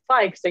it when I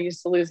fly, because I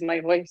used to lose my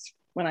voice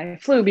when I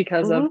flew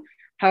because of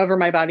however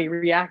my body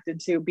reacted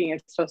to being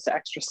exposed to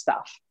extra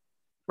stuff.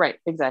 Right,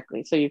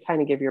 exactly. So you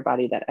kind of give your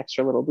body that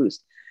extra little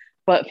boost.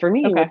 But for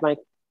me, with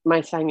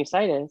my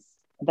sinusitis,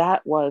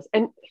 that was,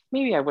 and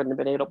maybe I wouldn't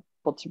have been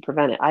able to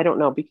prevent it. I don't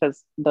know,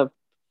 because the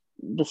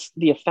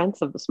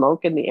offense of the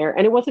smoke in the air,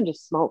 and it wasn't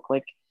just smoke,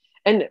 like,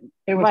 and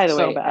it was by the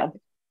so way, bad.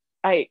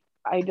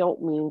 I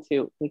don't mean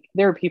to, like,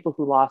 there are people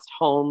who lost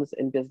homes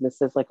and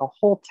businesses, like a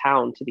whole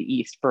town to the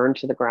east burned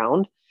to the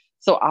ground.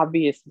 So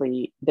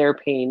obviously their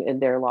pain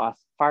and their loss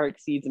far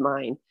exceeds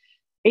mine.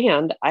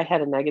 And I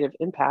had a negative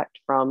impact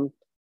from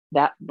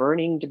that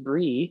burning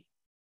debris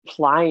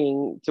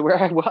flying to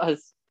where I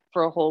was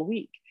for a whole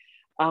week.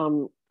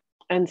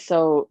 And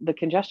so the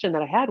congestion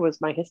that I had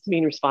was my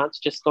histamine response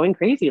just going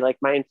crazy, like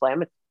my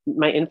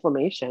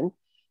inflammation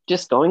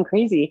just going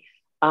crazy.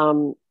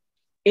 And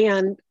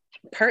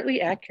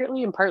partly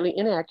accurately and partly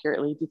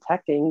inaccurately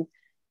detecting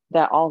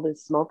that all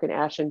this smoke and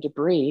ash and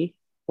debris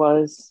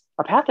was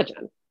a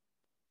pathogen.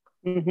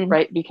 Mm-hmm.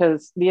 Right?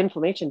 Because the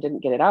inflammation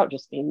didn't get it out,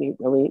 just made me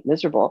really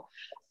miserable.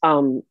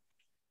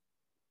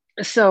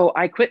 So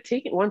I quit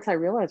taking, once I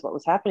realized what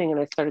was happening and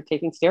I started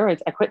taking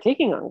steroids, I quit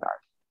taking On Guard.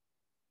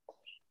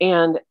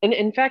 And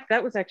in fact,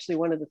 that was actually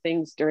one of the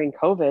things during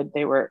COVID.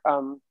 They were,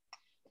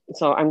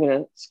 so I'm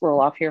going to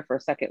scroll off here for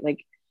a second.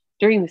 Like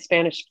during the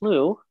Spanish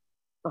flu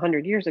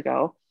 100 years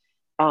ago,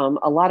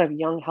 a lot of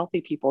young,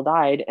 healthy people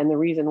died. And the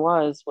reason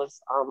was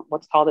what's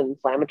called an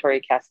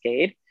inflammatory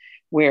cascade,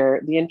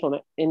 where the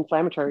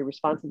inflammatory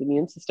response of the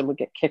immune system would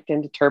get kicked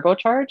into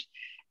turbocharge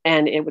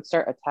and it would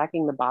start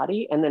attacking the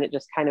body. And then it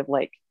just kind of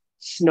like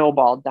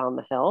snowballed down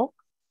the hill.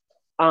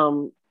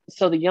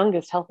 So the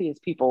youngest,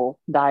 healthiest people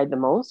died the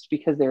most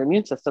because their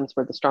immune systems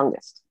were the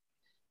strongest.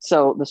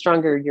 So the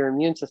stronger your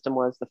immune system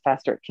was, the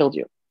faster it killed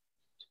you,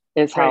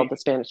 is how the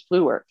Spanish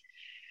flu worked.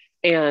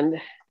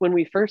 And when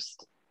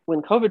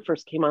COVID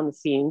first came on the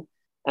scene,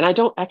 and I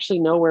don't actually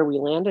know where we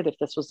landed, if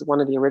this was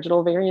one of the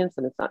original variants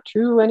and it's not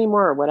true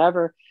anymore or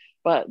whatever,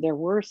 but there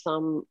were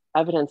some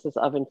evidences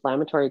of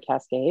inflammatory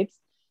cascades.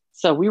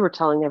 So we were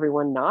telling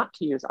everyone not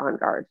to use On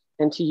Guard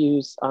and to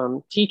use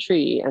tea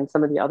tree and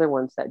some of the other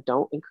ones that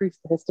don't increase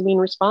the histamine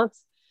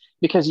response,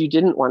 because you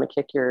didn't want to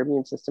kick your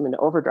immune system into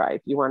overdrive.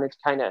 You wanted to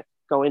kind of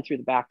go in through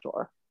the back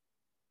door.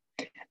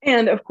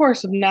 And of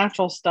course, with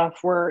natural stuff,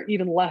 we're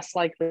even less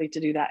likely to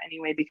do that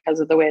anyway, because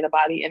of the way the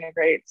body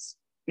integrates,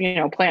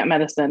 plant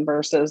medicine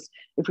versus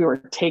if we were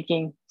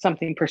taking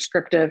something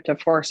prescriptive to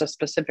force a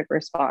specific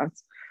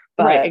response.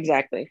 But, right,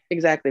 exactly.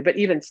 But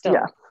even still,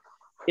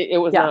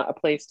 it was not a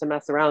place to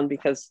mess around,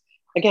 because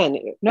again,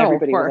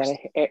 everybody was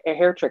at a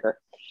hair trigger.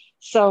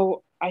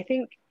 So I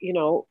think,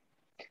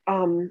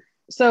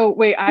 so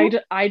wait,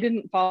 I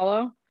didn't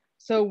follow.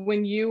 So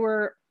when you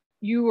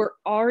were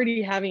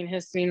already having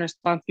histamine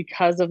response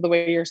because of the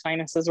way your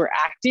sinuses were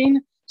acting.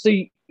 So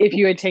if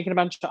you had taken a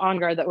bunch of On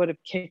Guard, that would have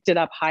kicked it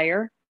up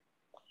higher.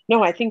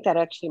 No, I think that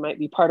actually might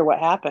be part of what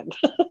happened,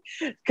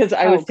 because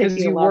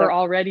you were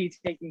already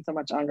taking so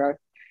much On Guard.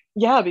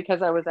 Yeah,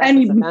 because I was at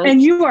this event.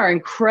 And you are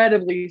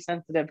incredibly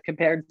sensitive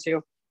compared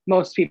to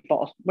most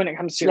people when it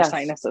comes to your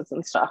sinuses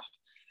and stuff.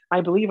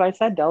 I believe I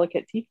said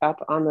delicate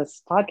teacup on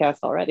this podcast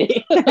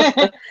already.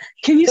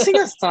 Can you sing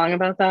a song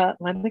about that?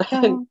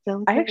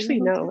 I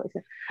actually know.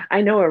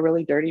 I know a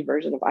really dirty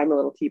version of I'm a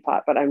Little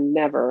Teapot, but I'm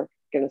never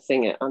going to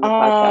sing it on the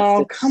podcast.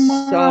 Oh, come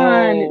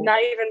on.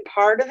 Not even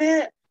part of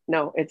it?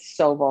 No, it's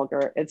so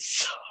vulgar.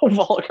 It's so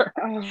vulgar.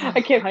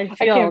 I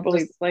can't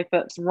believe like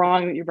that's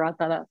wrong that you brought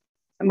that up.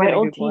 My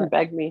old team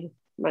begged me.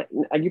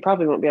 You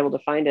probably won't be able to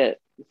find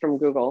it from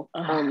Google.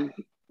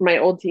 My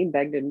old team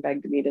begged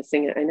me to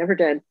sing it. I never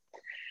did.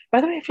 By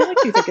the way, I feel like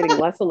these are getting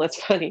less and less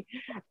funny.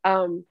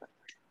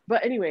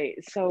 But anyway,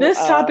 so this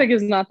topic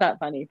is not that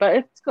funny, but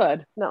it's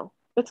good. No,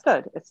 it's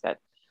good. It's good.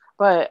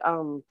 But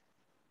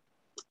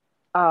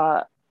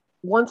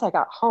once I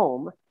got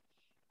home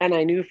and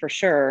I knew for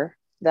sure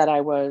that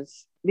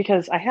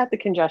because I had the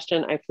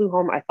congestion, I flew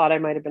home. I thought I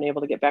might have been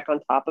able to get back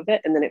on top of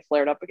it, and then it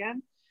flared up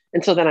again.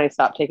 And so then I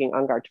stopped taking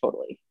On Guard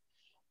totally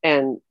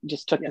and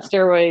just took the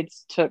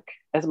steroids, took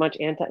as much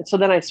so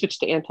then I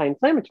switched to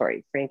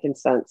anti-inflammatory,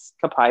 frankincense,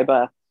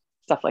 copaiba,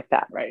 stuff like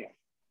that, right?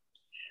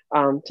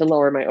 To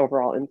lower my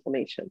overall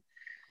inflammation.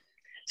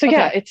 So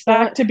it's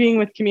back to being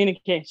with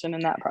communication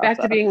in that process.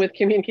 Back to being with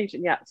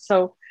communication, yeah.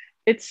 So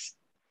it's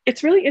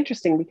really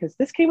interesting because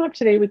this came up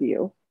today with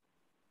you.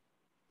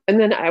 And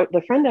then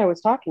the friend I was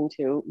talking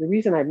to, the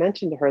reason I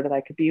mentioned to her that I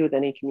could be with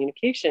any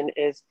communication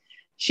is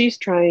she's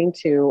trying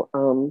to,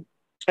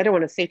 I don't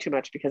want to say too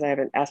much because I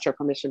haven't asked her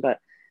permission, but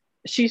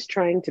she's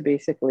trying to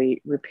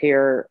basically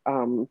repair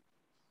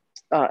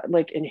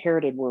like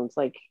inherited wounds.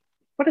 Like,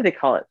 what do they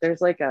call it?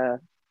 There's like a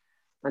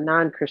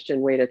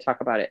non-Christian way to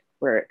talk about it,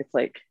 where it's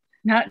like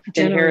not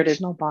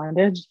generational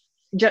bondage.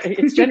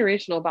 It's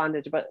generational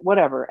bondage, but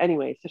whatever.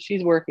 Anyway, so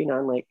she's working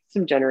on like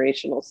some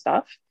generational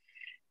stuff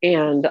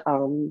and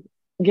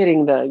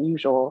getting the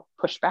usual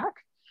pushback.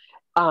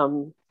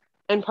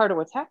 And part of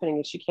what's happening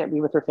is she can't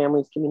be with her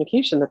family's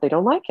communication, that they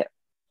don't like it.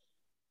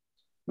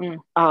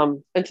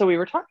 And so we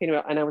were talking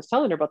about, and I was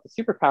telling her about the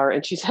superpower,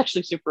 and she's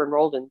actually super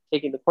enrolled in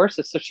taking the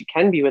courses so she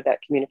can be with that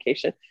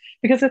communication,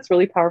 because it's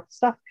really powerful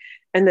stuff.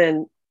 And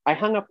then I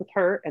hung up with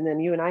her, and then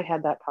you and I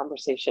had that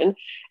conversation.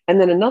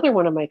 And then another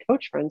one of my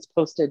coach friends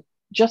posted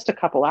just a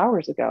couple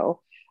hours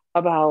ago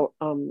about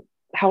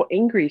how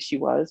angry she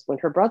was when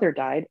her brother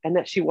died and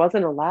that she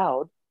wasn't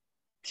allowed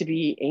to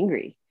be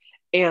angry.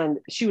 And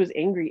she was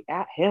angry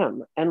at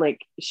him. And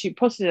like she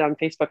posted it on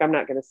Facebook. I'm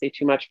not going to say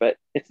too much, but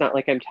it's not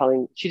like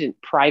she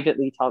didn't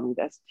privately tell me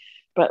this,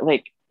 but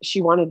like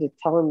she wanted to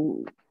tell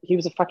him he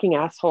was a fucking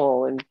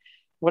asshole and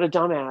what a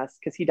dumbass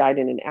because he died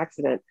in an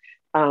accident.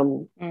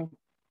 And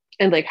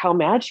like how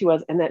mad she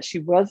was and that she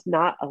was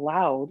not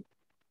allowed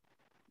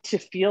to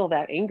feel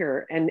that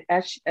anger. And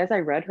as I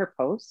read her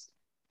post,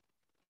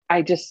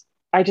 I just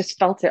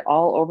felt it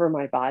all over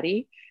my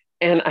body.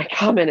 And I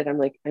commented, I'm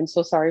like, I'm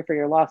so sorry for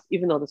your loss,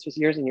 even though this was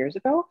years and years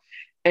ago.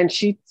 And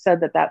she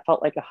said that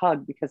felt like a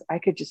hug because I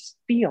could just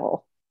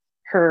feel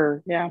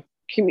her,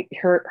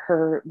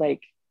 her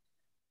like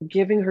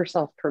giving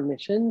herself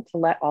permission to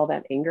let all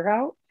that anger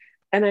out.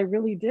 And I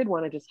really did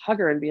want to just hug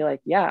her and be like,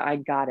 yeah, I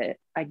got it.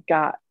 I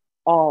got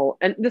all,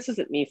 and this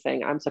isn't me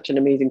saying I'm such an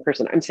amazing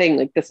person. I'm saying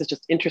like, this is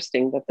just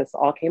interesting that this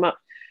all came up,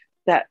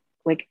 that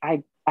like,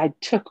 I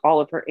took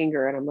all of her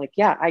anger and I'm like,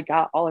 yeah, I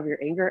got all of your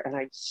anger and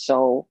I'm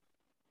so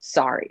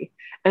sorry.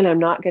 And I'm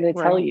not going to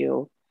tell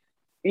you,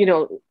 you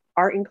know,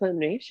 our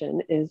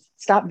inclination is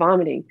stop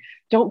vomiting.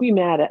 Don't be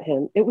mad at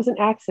him. It was an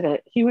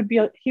accident. He would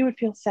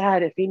feel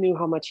sad if he knew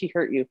how much he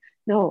hurt you.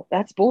 No,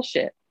 that's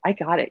bullshit. I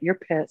got it. You're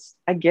pissed.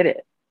 I get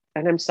it.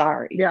 And I'm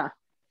sorry. Yeah.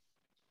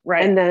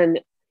 Right. And then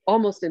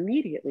almost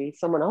immediately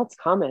someone else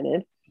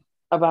commented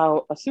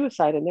about a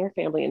suicide in their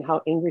family and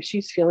how angry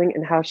she's feeling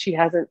and how she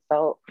hasn't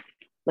felt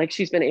like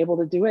she's been able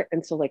to do it.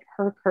 And so like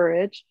her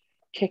courage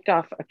kicked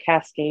off a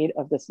cascade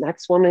of this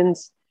next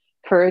woman's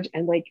courage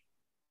and like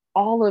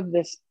all of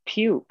this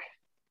puke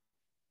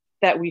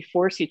that we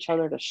force each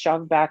other to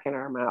shove back in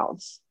our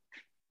mouths.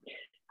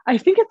 I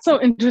think it's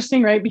so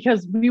interesting, right?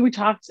 Because we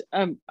talked,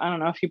 I don't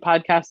know, a few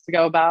podcasts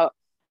ago about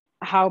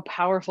how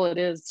powerful it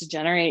is to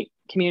generate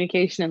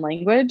communication and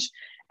language.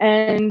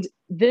 And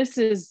this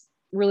is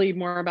really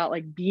more about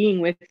like being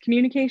with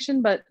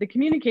communication, but the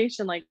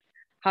communication, like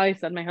how I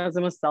said my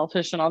husband was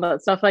selfish and all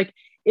that stuff, like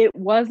it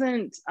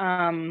wasn't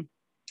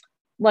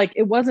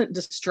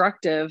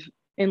destructive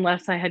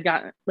unless I had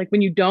gotten, like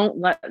when you don't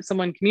let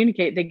someone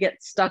communicate, they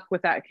get stuck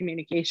with that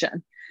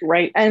communication.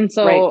 Right. And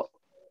so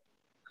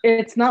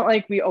it's not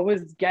like we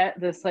always get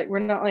this, like, we're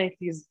not like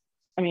these,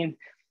 I mean,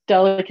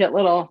 delicate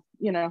little,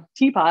 you know,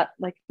 teapot,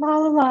 like la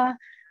la la,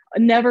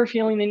 never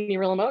feeling any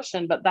real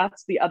emotion. But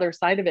that's the other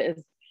side of it,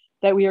 is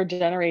that we are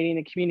generating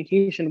a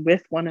communication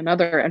with one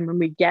another. And when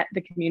we get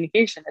the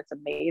communication, it's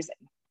amazing.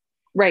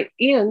 Right.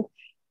 And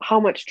how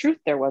much truth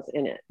there was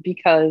in it,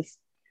 because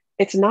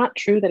it's not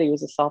true that he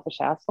was a selfish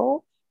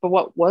asshole, but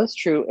what was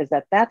true is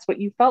that that's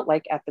what you felt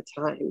like at the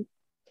time.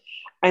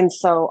 And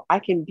so I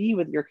can be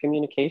with your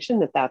communication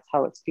that that's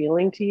how it's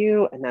feeling to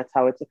you and that's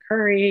how it's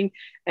occurring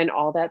and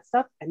all that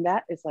stuff. And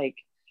that is like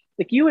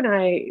you and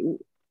I,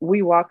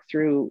 we walk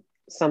through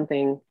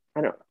something.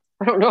 I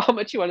don't know how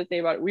much you want to say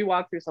about it. We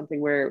walked through something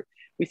where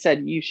we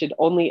said you should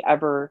only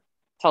ever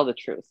tell the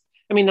truth.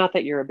 I mean, not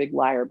that you're a big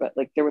liar, but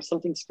like there was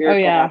something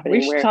spiritual happening.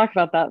 We should talk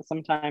about that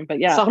sometime. But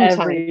yeah,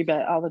 every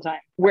bit, all the time.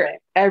 Where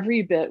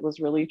every bit was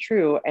really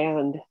true.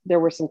 And there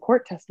was some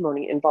court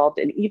testimony involved.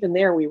 And even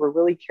there, we were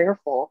really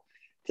careful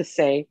to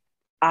say,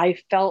 I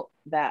felt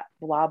that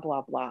blah,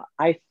 blah, blah.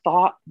 I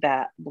thought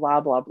that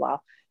blah, blah, blah.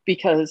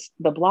 Because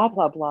the blah,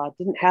 blah, blah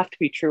didn't have to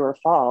be true or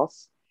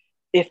false.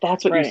 If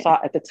that's what you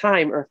thought at the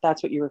time, or if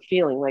that's what you were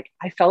feeling, like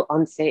I felt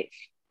unsafe.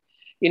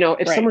 You know,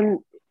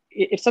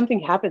 if something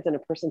happens and a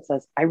person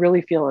says, I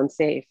really feel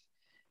unsafe,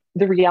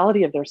 the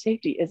reality of their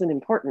safety isn't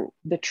important.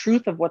 The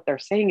truth of what they're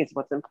saying is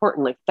what's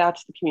important. Like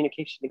that's the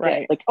communication to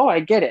get. Like, oh, I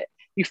get it.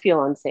 You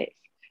feel unsafe.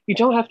 You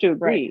don't have to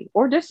agree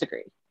or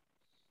disagree.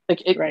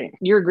 Like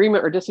your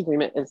agreement or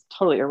disagreement is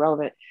totally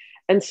irrelevant.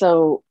 And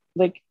so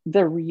like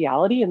the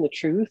reality and the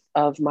truth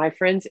of my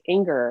friend's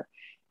anger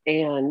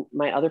and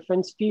my other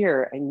friend's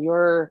fear and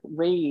your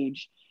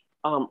rage,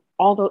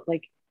 although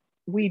like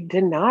we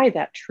deny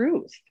that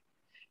truth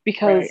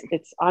because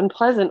it's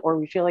unpleasant or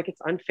we feel like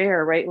it's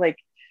unfair, right? Like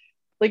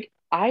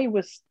I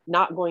was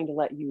not going to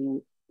let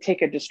you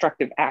take a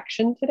destructive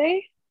action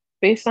today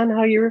based on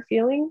how you were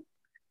feeling.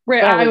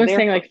 Right. I was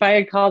saying like if I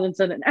had called and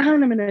said, I'm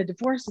going to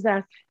divorce his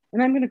ass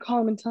and I'm going to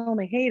call him and tell him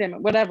I hate him,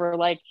 whatever,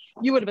 like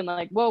you would have been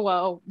like,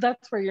 whoa,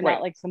 that's where you're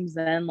not like some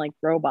Zen like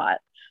robot,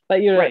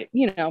 but you're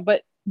you know,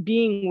 but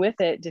being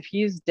with it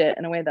diffused it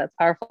in a way that's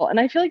powerful. And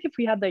I feel like if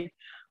we had like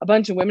a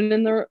bunch of women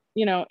in the,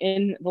 you know,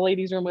 in the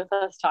ladies' room with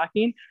us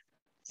talking,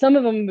 some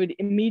of them would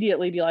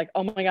immediately be like,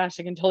 oh my gosh,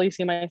 I can totally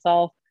see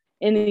myself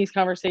in these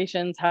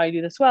conversations, how I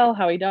do this well,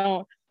 how I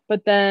don't.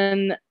 But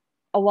then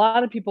a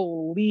lot of people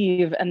will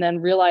leave and then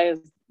realize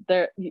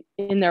they're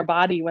in their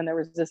body when they're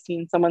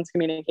resisting someone's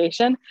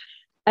communication.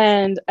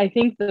 And I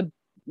think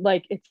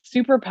it's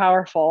super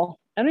powerful.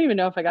 I don't even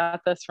know if I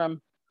got this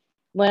from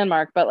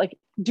Landmark, but like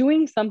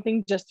doing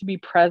something just to be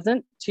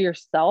present to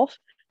yourself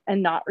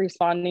and not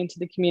responding to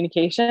the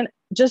communication.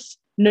 Just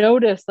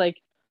notice like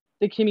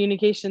the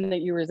communication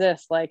that you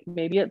resist. Like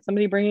maybe it's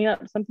somebody bringing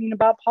up something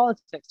about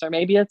politics, or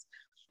maybe it's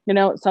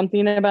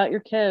something about your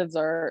kids,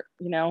 or,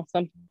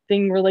 something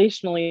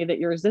relationally that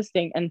you're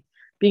resisting, and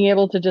being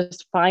able to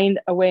just find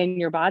a way in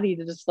your body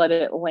to just let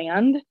it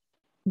land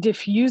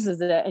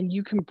diffuses it. And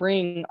you can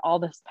bring all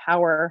this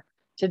power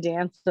to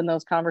dance in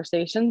those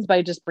conversations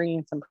by just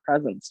bringing some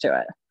presence to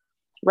it.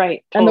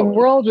 Right. Totally. And the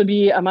world would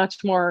be a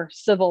much more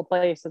civil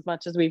place, as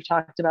much as we've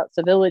talked about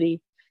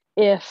civility,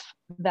 if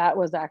that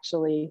was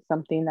actually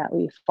something that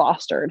we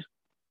fostered.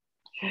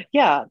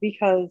 Yeah,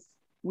 because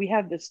we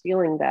have this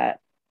feeling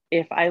that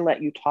if I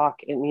let you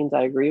talk, it means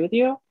I agree with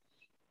you.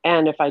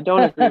 And if I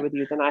don't agree with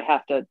you, then I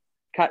have to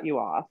cut you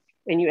off.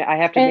 And I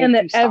have to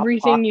make you stop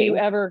everything talking. You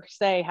ever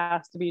say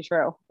has to be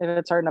true if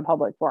it's heard in a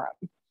public forum.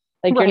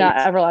 Like, right. You're not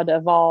ever allowed to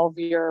evolve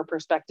your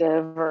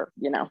perspective, or,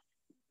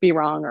 be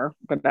wrong or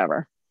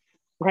whatever.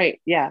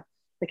 Right. Yeah.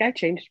 Like, I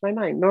changed my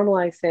mind.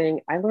 Normalize saying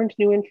I learned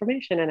new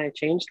information and I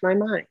changed my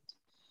mind.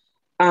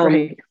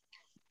 Right.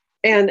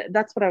 And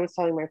that's what I was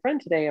telling my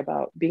friend today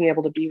about being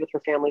able to be with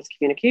her family's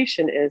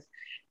communication is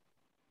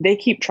they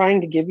keep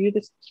trying to give you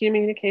this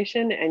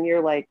communication and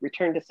you're like,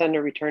 return to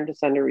sender, return to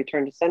sender,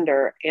 return to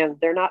sender. And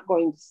they're not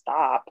going to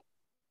stop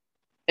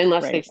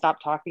unless they stop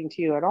talking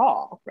to you at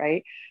all.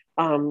 Right.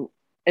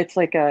 It's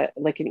like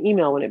an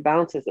email, when it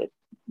bounces,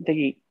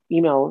 the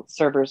email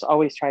servers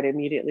always try to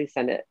immediately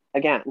send it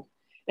again.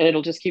 And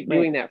it'll just keep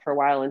doing that for a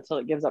while until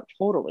it gives up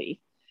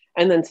totally.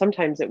 And then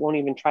sometimes it won't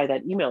even try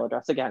that email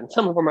address again.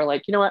 Some of them are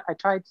like, you know what? I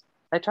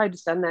tried to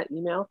send that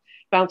email,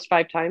 bounced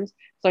 5 times.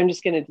 So I'm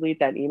just going to delete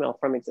that email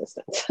from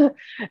existence.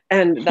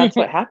 And that's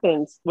what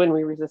happens when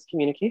we resist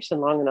communication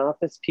long enough,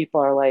 is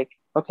people are like,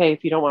 okay,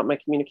 if you don't want my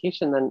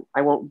communication, then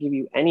I won't give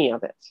you any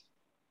of it.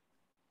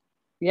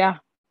 Yeah.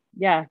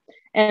 Yeah.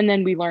 And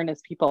then we learn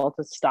as people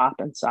to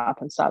stop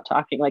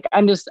talking. Like,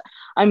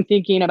 I'm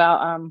thinking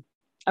about,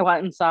 I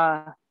went and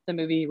saw the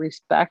movie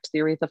Respect, the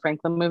Aretha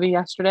Franklin movie,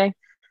 yesterday.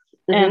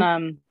 Mm-hmm.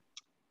 And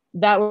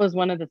that was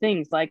one of the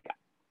things, like,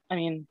 I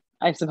mean,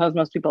 I suppose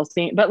most people have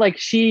seen, but like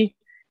she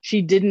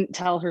didn't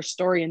tell her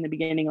story in the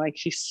beginning. Like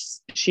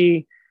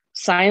she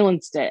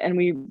silenced it. And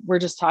we were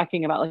just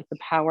talking about like the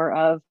power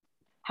of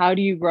how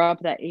do you grow up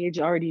at that age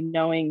already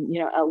knowing,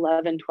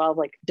 11, 12,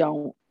 like,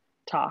 don't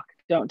talk,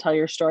 don't tell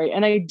your story.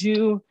 And I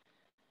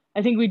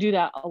think we do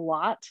that a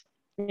lot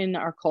in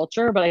our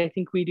culture, but I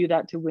think we do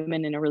that to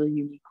women in a really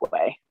unique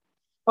way.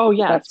 Oh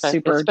yeah. That's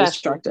super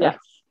destructive. Yes.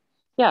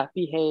 Yeah.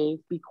 Behave,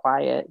 be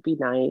quiet, be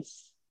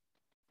nice.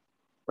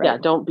 Right. Yeah.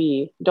 Don't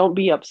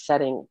be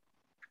upsetting.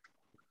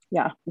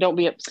 Yeah. Don't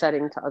be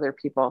upsetting to other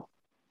people.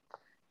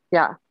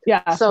 Yeah.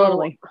 Yeah. So,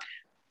 totally.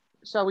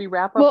 Shall we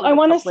wrap up? Well, I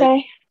want to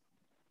say,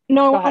 I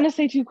want to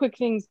say 2 quick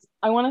things.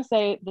 I want to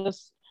say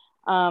this,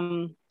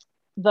 I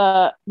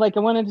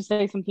wanted to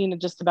say something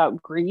just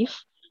about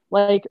grief.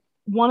 Like,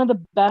 one of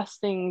the best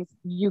things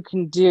you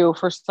can do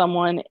for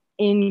someone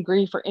in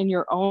grief or in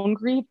your own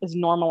grief is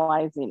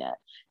normalizing it.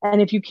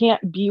 And if you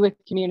can't be with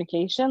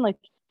communication, like,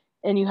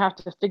 and you have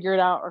to figure it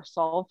out or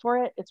solve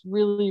for it, it's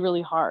really,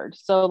 really hard.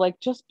 So like,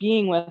 just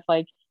being with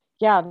like,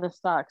 yeah, this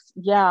sucks.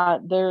 Yeah,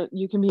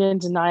 you can be in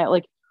denial.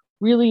 Like,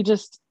 really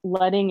just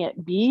letting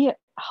it be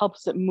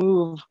helps it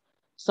move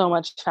so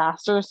much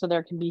faster, so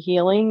there can be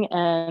healing.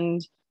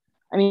 And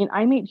I mean,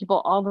 I meet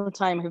people all the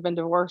time who've been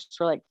divorced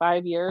for like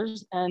 5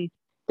 years, and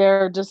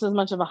they're just as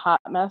much of a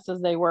hot mess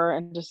as they were,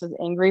 and just as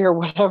angry or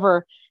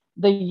whatever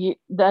as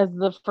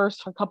the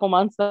first couple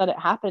months that it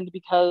happened,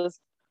 because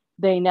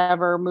they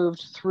never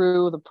moved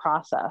through the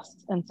process.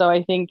 And so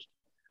I think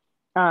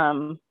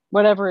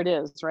whatever it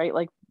is, right?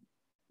 Like,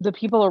 the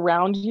people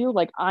around you,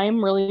 like,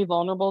 I'm really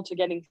vulnerable to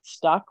getting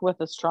stuck with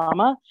this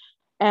trauma.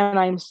 And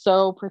I'm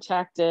so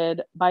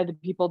protected by the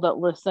people that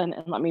listen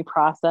and let me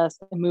process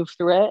and move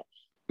through it,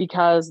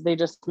 because they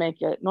just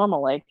make it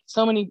normal. Like,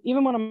 so many,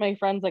 even one of my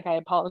friends, like, I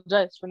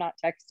apologize for not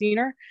texting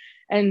her.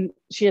 And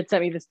she had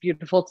sent me this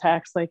beautiful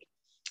text, like,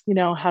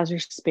 how's your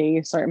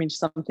space? Or, I mean,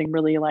 something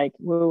really like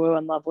woo-woo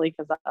and lovely,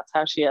 because that's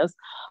how she is.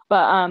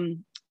 But,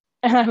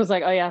 and I was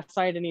like, oh yeah,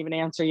 sorry, I didn't even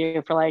answer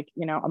you for like,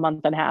 a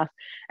month and a half.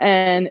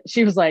 And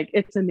she was like,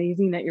 it's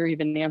amazing that you're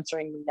even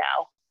answering me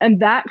now.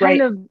 And that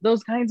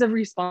those kinds of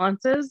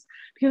responses,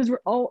 because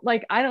we're all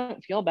like, I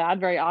don't feel bad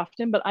very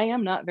often, but I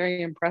am not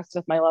very impressed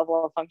with my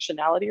level of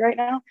functionality right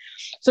now.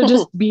 So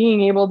just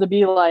being able to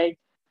be like,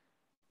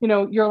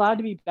 you're allowed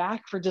to be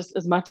back for just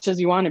as much as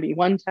you want to be,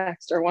 one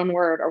text or one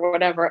word or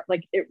whatever.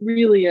 Like, it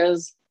really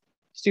is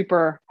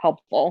super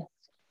helpful.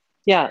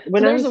 Yeah.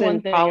 When I was in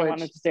one thing college, I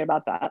wanted to say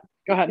about that.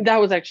 Go ahead. That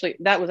was actually,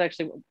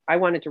 I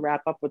wanted to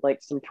wrap up with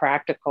like some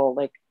practical,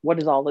 like, what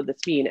does all of this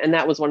mean? And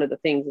that was one of the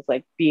things, is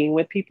like being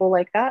with people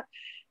like that.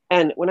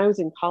 And when I was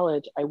in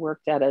college, I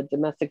volunteered at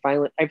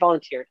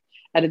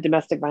a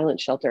domestic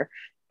violence shelter,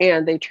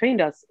 and they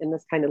trained us in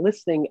this kind of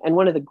listening. And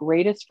one of the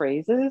greatest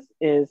phrases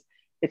is,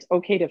 it's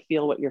okay to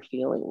feel what you're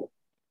feeling.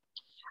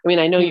 I mean,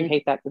 I know you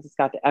hate that because it's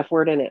got the F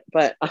word in it,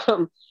 but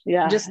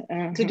just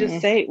to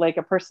just say, like,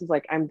 a person's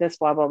like, I'm this,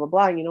 blah, blah, blah,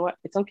 blah. You know what?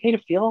 It's okay to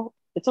feel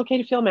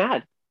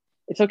mad.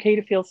 It's okay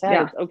to feel sad.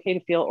 Yeah. It's okay to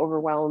feel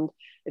overwhelmed.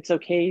 It's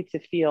okay to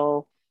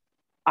feel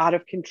out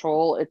of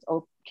control.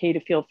 okay to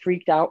feel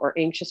freaked out or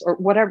anxious or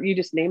whatever, you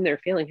just name their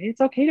feeling. Hey,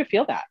 it's okay to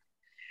feel that,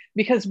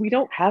 because we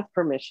don't have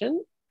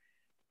permission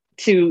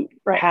to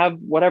have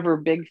whatever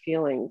big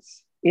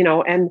feelings,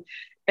 and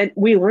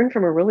we learn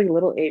from a really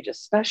little age,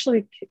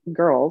 especially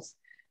girls,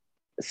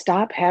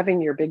 stop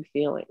having your big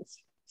feelings.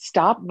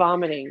 Stop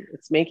vomiting.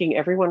 It's making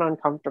everyone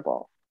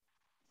uncomfortable.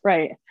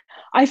 Right.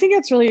 I think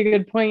it's really a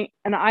good point.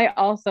 And I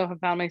also have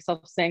found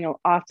myself saying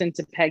often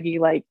to Peggy,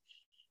 like,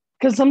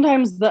 because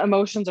sometimes the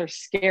emotions are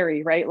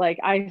scary, right? Like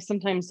I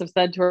sometimes have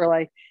said to her,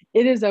 like,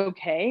 it is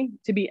okay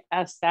to be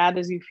as sad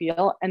as you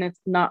feel, and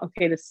it's not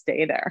okay to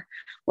stay there.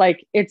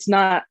 Like, it's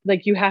not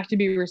like you have to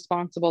be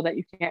responsible, that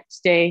you can't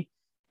stay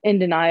in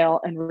denial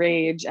and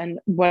rage and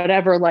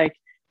whatever, like,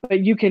 but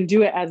you can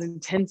do it as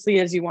intensely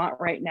as you want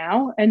right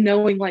now. And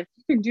knowing like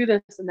you can do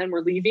this and then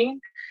we're leaving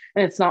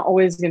and it's not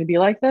always going to be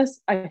like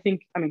this. I mean,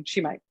 she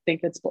might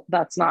think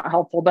that's not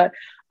helpful, but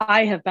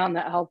I have found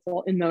that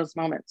helpful in those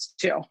moments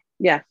too.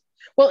 Yeah.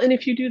 Well, and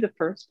if you do the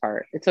first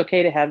part, it's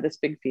okay to have this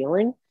big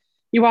feeling.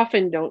 You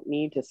often don't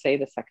need to say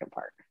the second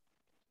part.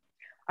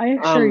 I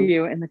assure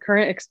you, in the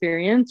current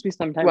experience, we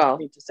sometimes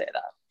need to say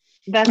that.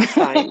 That's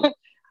fine.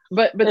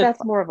 But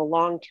that's more of a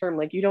long term.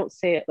 Like, you don't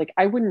say it. Like,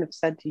 I wouldn't have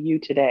said to you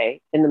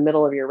today in the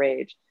middle of your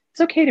rage,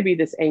 it's okay to be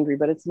this angry,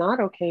 but it's not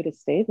okay to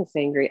stay this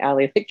angry,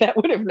 Allie. I think that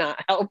would have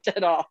not helped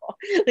at all.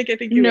 Like, I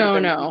think you would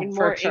have been even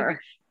more angry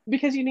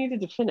because you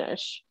needed to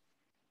finish.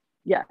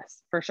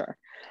 Yes, for sure.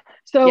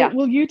 So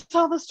will you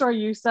tell the story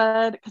you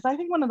said? Because I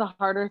think one of the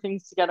harder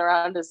things to get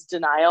around is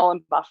denial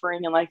and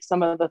buffering and like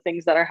some of the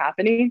things that are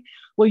happening.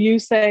 Will you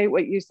say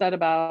what you said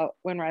about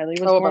when Riley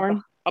was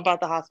born? About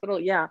the hospital?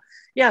 Yeah.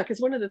 Because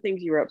one of the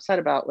things you were upset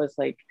about was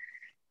like,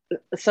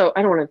 so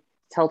I don't want to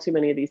tell too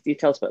many of these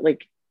details, but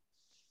like,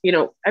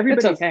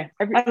 everybody's it's okay.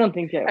 I don't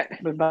think it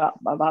would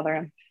bother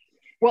him.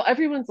 Well,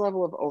 everyone's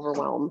level of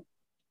overwhelm,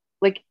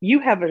 like you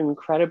have an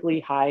incredibly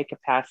high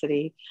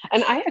capacity.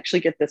 And I actually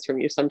get this from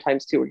you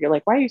sometimes too, where you're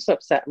like, why are you so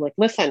upset? I'm like,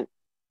 listen,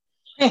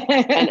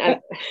 and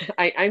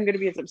I'm going to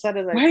be as upset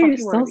as I Why are you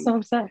still so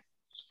upset?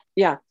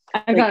 Yeah.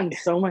 I've gotten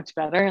so much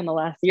better in the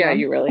last month.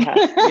 You really have.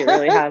 You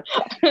really have.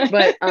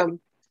 But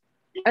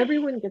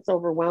everyone gets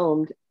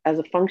overwhelmed as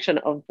a function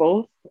of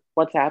both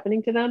what's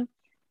happening to them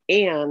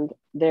and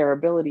their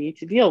ability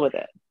to deal with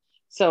it.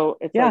 So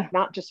it's like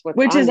not just what's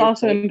which is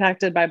also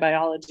impacted by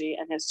biology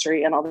and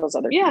history and all those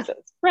other pieces.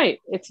 Right.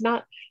 It's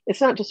not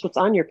just what's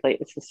on your plate,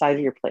 it's the size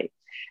of your plate.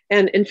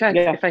 And in fact,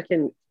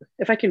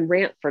 if I can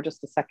rant for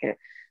just a second,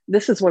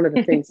 this is one of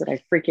the things that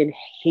I freaking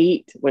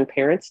hate when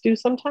parents do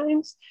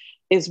sometimes,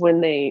 is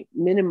when they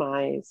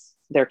minimize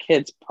their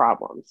kids'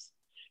 problems.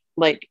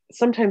 Like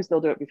sometimes they'll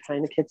do it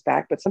behind the kid's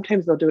back, but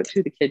sometimes they'll do it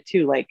to the kid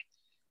too. Like,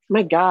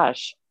 my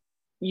gosh,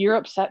 you're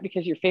upset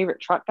because your favorite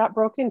truck got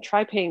broken?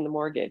 Try paying the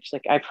mortgage.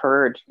 Like, I've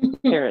heard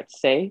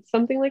parents say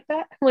something like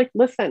that. I'm like,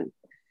 listen,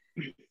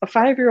 a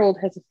 5-year-old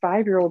has a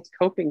 5-year-old's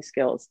coping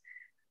skills.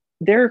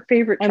 Their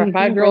favorite truck,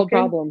 5-year-old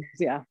problems.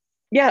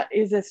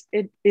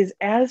 It is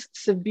as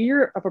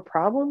severe of a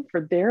problem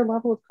for their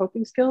level of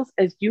coping skills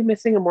as you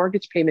missing a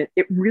mortgage payment.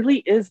 It really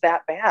is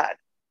that bad.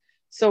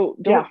 So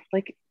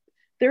like,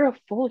 they're a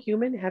full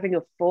human having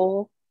a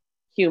full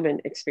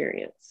human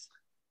experience.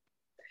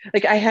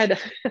 Like, I had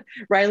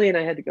Riley and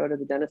I had to go to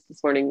the dentist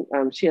this morning.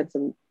 She had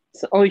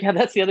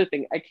that's the other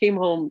thing. I came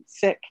home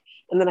sick,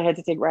 and then I had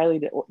to take Riley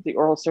to the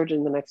oral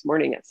surgeon the next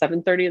morning at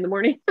 7:30 in the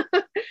morning.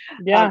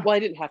 Well, I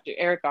didn't have to.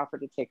 Eric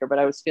offered to take her, but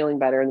I was feeling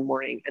better in the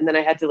morning. And then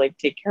I had to like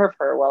take care of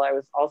her while I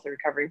was also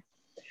recovering.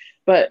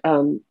 But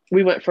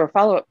we went for a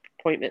follow-up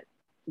appointment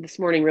this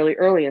morning really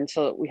early,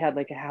 until we had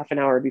like a half an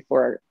hour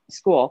before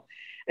school.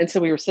 And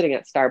so we were sitting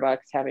at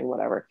Starbucks having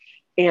whatever.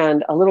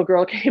 And a little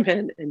girl came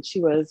in, and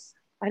she was,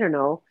 I don't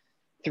know,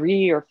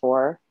 3 or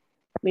 4,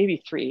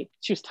 maybe 3.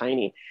 She was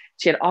tiny.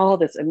 She had all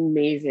this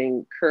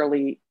amazing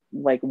curly,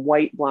 like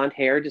white blonde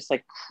hair, just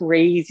like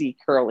crazy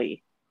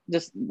curly,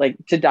 just like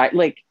to die,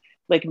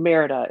 like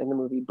Merida in the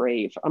movie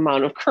Brave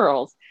amount of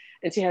curls.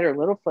 And she had her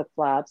little flip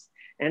flops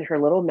and her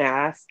little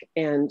mask,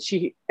 and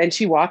she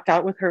walked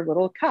out with her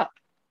little cup.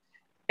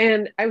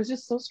 And I was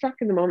just so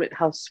struck in the moment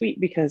how sweet,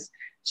 because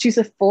she's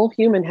a full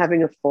human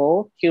having a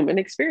full human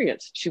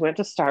experience. She went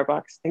to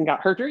Starbucks and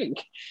got her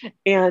drink.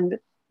 And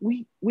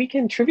we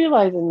can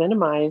trivialize and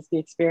minimize the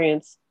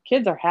experience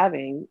kids are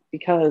having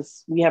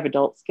because we have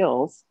adult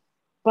skills,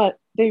 but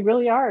they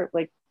really are,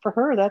 like, for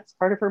her, that's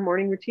part of her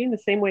morning routine, the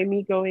same way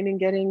me going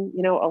and getting,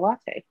 a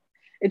latte.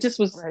 It just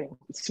was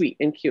sweet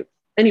and cute.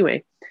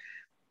 Anyway,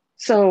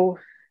 so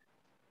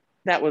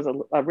that was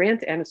a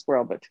rant and a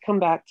squirrel, but to come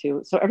back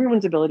to, so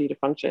everyone's ability to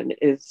function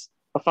is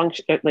a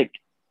function, like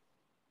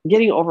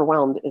getting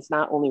overwhelmed is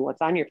not only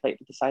what's on your plate,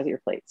 but the size of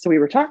your plate. So we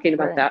were talking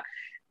about that.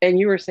 And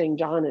you were saying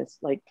John is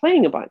like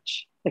playing a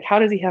bunch. Like, how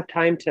does he have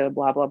time to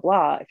blah, blah,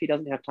 blah, if he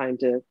doesn't have time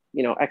to,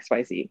 X,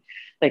 Y, Z?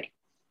 Like,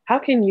 how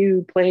can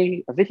you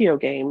play a video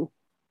game?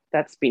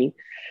 That's me.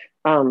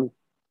 I was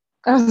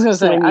going to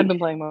say, I've been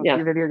playing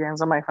video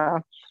games on my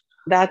phone.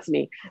 That's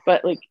me.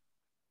 But like,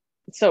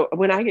 so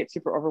when I get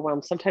super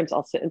overwhelmed, sometimes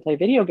I'll sit and play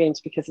video games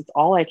because it's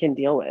all I can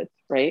deal with.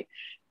 Right.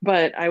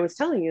 But I was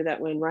telling you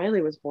that when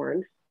Riley was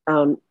born,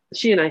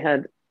 she and I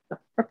had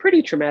a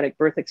pretty traumatic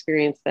birth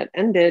experience that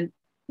ended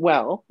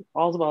well,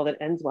 all's well that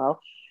ends well.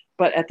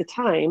 But at the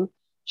time,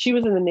 she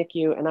was in the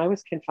NICU and I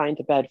was confined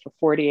to bed for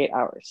 48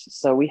 hours.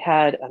 So we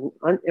had,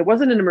 it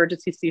wasn't an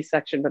emergency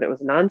C-section, but it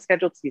was a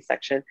non-scheduled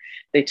C-section.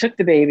 They took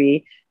the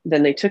baby,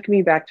 then they took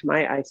me back to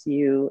my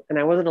ICU and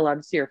I wasn't allowed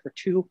to see her for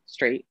 2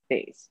 straight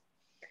days.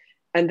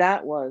 And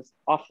that was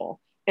awful.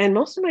 And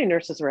most of my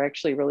nurses were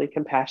actually really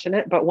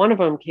compassionate, but one of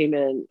them came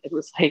in, it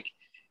was like,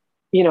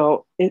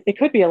 it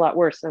could be a lot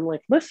worse. I'm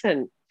like,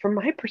 listen, from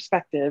my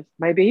perspective,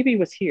 my baby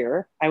was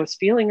here. I was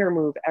feeling her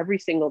move every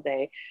single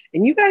day,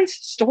 and you guys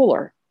stole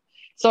her.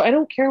 So I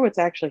don't care what's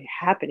actually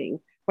happening.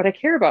 What I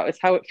care about is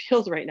how it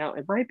feels right now.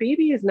 And my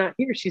baby is not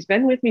here. She's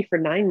been with me for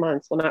 9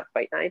 months. Well, not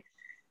quite 9.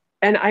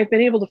 And I've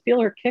been able to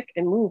feel her kick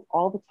and move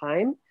all the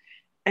time.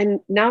 And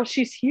now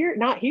she's here,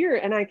 not here,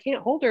 and I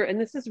can't hold her. And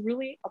this is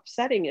really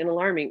upsetting and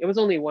alarming. It was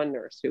only one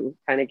nurse who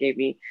kind of gave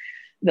me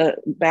the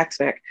back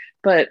smack.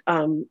 But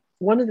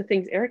one of the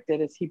things Eric did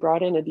is he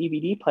brought in a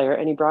DVD player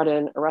and he brought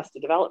in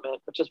Arrested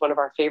Development, which is one of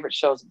our favorite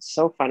shows. It's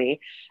so funny.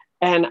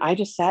 And I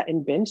just sat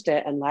and binged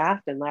it and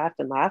laughed and laughed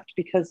and laughed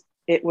because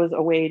it was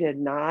a way to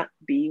not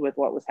be with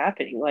what was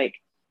happening. Like,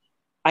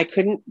 I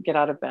couldn't get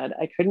out of bed.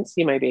 I couldn't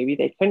see my baby.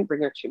 They couldn't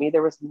bring her to me.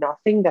 There was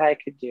nothing that I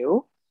could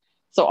do.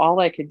 So all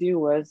I could do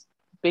was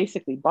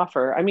basically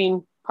buffer. I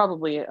mean,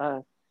 probably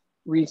a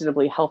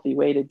reasonably healthy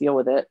way to deal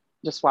with it,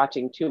 just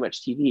watching too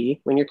much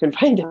TV when you're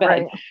confined to bed.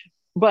 Right.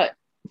 But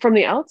from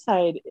the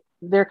outside,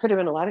 there could have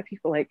been a lot of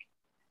people like,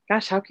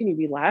 gosh, how can you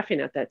be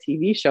laughing at that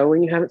TV show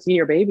when you haven't seen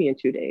your baby in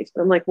 2 days?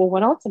 But I'm like, well,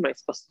 what else am I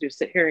supposed to do?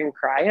 Sit here and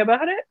cry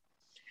about it?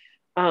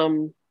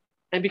 And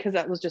because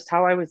that was just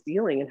how I was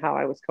dealing and how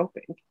I was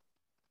coping.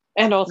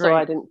 And also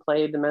right. I didn't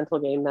play the mental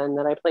game then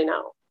that I play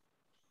now.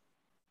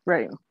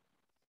 Right.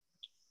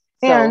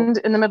 So, and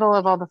in the middle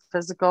of all the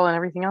physical and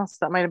everything else,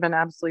 that might have been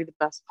absolutely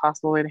the best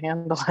possible way to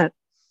handle it.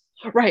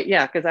 Right.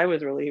 Yeah. Because I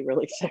was really,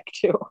 really sick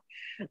too.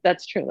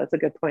 That's true. That's a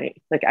good point.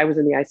 Like I was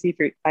in the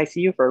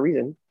ICU for a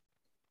reason.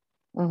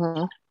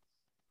 Mm-hmm.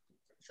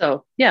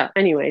 So yeah.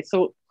 Anyway,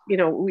 so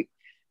we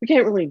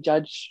can't really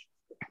judge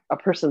a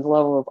person's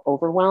level of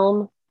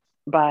overwhelm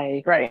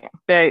by right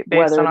based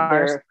on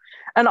ours.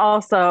 And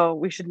also,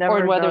 we should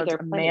never judge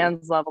a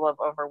man's level of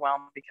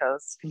overwhelm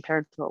because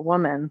compared to a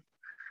woman,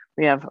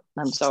 we have.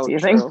 I'm just so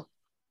teasing. True.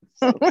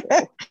 So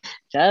true.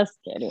 Just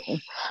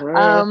kidding.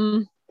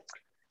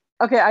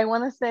 Okay, I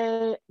want to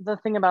say the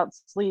thing about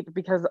sleep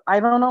because I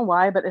don't know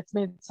why, but it's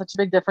made such a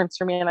big difference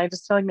for me, and I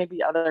just feel like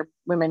maybe other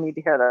women need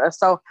to hear this.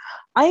 So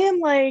I am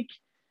like,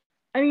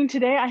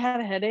 today I had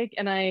a headache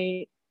and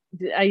I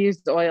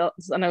used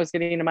oils and I was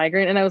getting a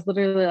migraine, and I was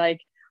literally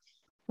like,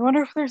 I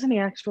wonder if there's any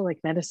actual like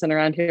medicine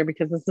around here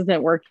because this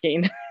isn't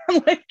working.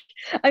 Like,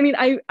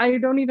 I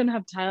don't even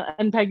have time.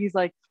 And Peggy's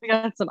like, we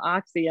got some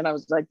Oxy. And I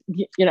was like,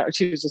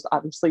 she was just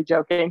obviously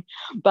joking.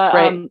 But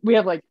right. We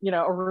have like,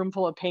 a room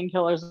full of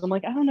painkillers. I'm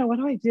like, I don't know. What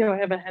do I do? I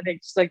have a headache.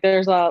 She's like,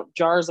 there's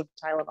jars of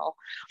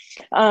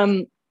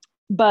Tylenol.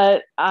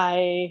 But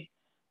I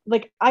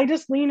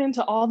just lean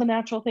into all the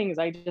natural things.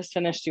 I just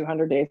finished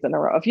 200 days in a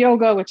row of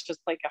yoga, which is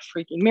like a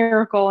freaking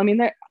miracle.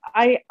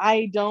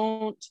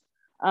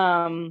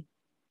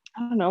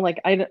 I don't know, like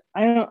I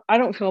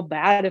don't feel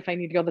bad if I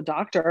need to go to the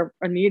doctor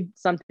or need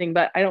something,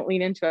 but I don't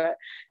lean into it.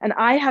 And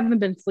I haven't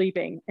been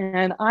sleeping,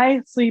 and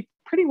I sleep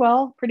pretty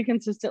well, pretty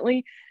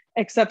consistently,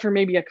 except for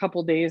maybe a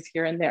couple days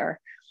here and there.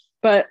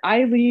 But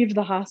I leave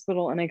the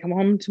hospital and I come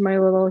home to my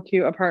little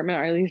cute apartment,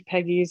 or I leave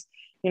Peggy's,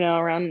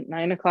 around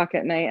 9 o'clock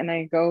at night, and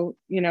I go,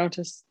 and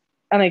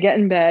I get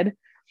in bed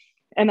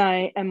and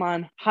I am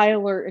on high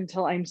alert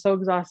until I'm so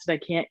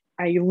exhausted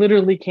I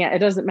literally can't. It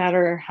doesn't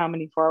matter how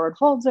many forward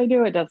folds I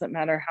do. It doesn't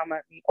matter how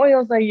many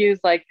oils I use.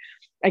 Like,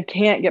 I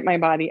can't get my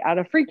body out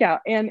of freak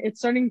out. And it's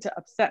starting to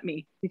upset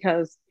me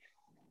because,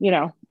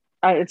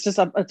 it's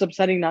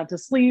upsetting not to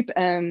sleep.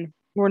 And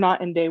we're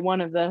not in day one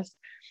of this.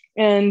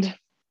 And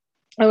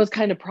I was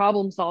kind of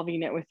problem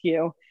solving it with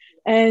you.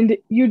 And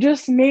you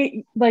just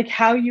made like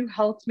how you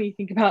helped me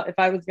think about if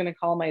I was going to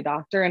call my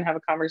doctor and have a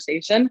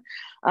conversation.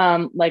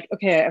 Like,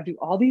 okay, I do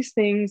all these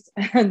things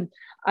and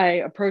I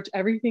approach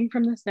everything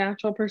from this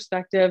natural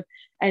perspective.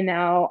 And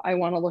now I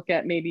want to look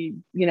at maybe,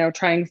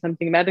 trying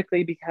something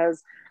medically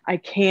because I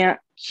can't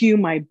cue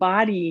my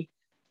body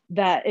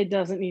that it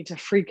doesn't need to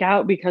freak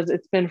out because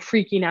it's been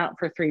freaking out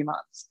for 3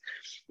 months.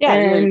 Yeah.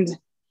 And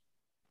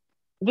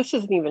this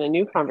isn't even a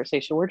new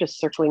conversation. We're just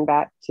circling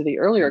back to the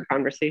earlier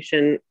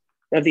conversation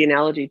of the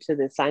analogy to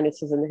the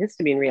sinuses and the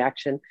histamine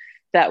reaction,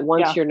 that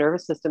once your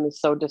nervous system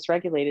is so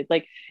dysregulated,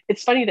 like,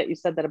 it's funny that you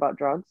said that about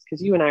drugs,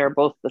 because you and I are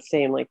both the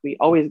same. Like, we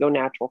always go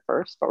natural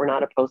first, but we're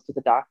not opposed to the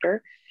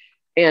doctor.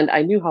 And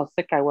I knew how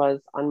sick I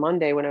was on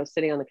Monday when I was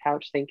sitting on the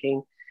couch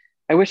thinking,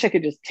 I wish I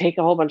could just take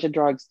a whole bunch of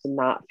drugs to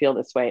not feel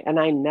this way. And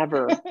I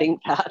never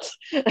think that.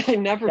 I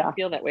never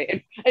feel that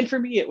way. And for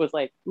me, it was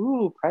like,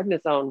 ooh,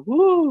 prednisone,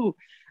 woo.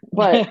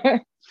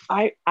 But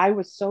I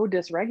was so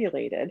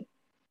dysregulated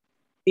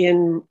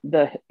in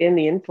the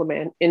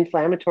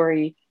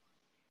inflammatory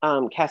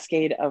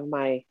cascade of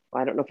my,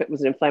 I don't know if it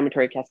was an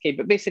inflammatory cascade,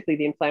 but basically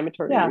the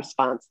inflammatory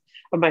response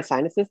of my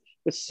sinuses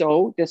was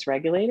so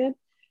dysregulated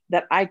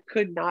that I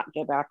could not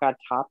get back on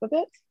top of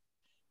it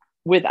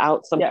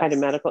without some kind of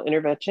medical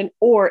intervention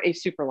or a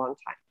super long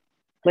time.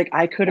 Like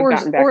I could have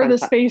gotten back or on the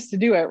top. space to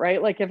do it,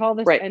 right? Like if all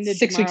this ended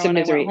 6 weeks of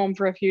misery, and I went home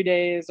for a few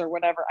days or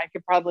whatever, I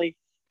could probably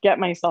get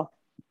myself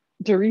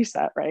to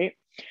reset, right?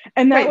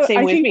 And that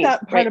I think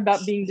that part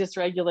about being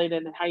dysregulated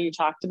and how you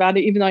talked about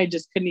it, even though I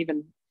just couldn't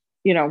even,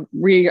 you know,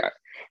 regurgitate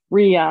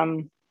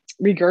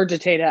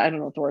it. I don't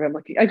know what the word I'm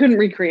looking. I couldn't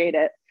recreate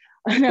it.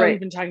 I know we've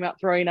been talking about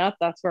throwing up.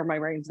 That's where my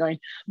brain's going.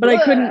 But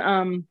I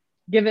couldn't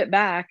give it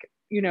back,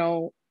 you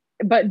know.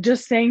 But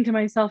just saying to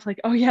myself,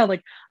 like, oh yeah,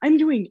 like I'm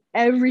doing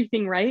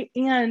everything right,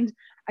 and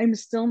I'm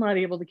still not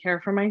able to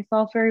care for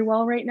myself very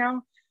well right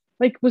now.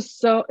 Like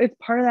it's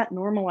part of that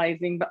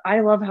normalizing. But I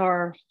love how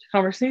our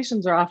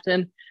conversations are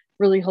often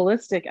really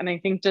holistic. And I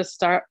think just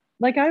start,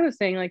 like I was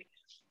saying, like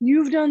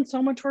you've done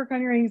so much work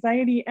on your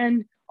anxiety,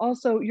 and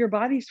also your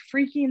body's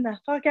freaking the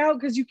fuck out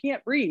because you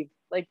can't breathe.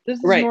 Like this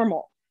is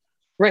normal.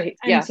 Right.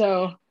 And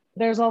so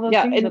there's all those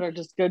things that are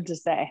just good to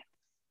say.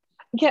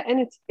 Yeah.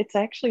 And it's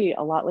actually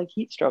a lot like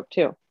heat stroke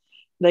too.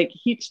 Like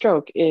heat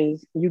stroke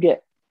is you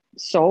get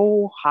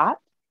so hot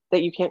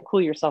that you can't cool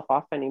yourself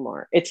off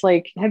anymore. It's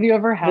like, have you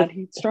ever had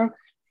heat stroke?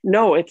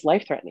 No, it's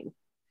life-threatening.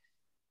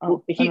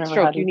 Oh, heat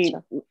stroke, you need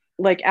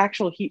like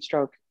actual heat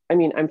stroke. I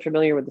mean, I'm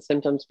familiar with the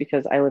symptoms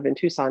because I live in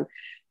Tucson,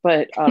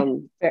 but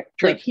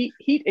like heat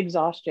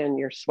exhaustion,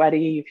 you're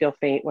sweaty, you feel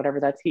faint, whatever,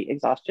 that's heat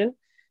exhaustion.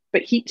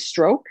 But heat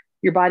stroke,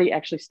 your body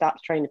actually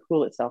stops trying to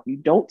cool itself. You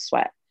don't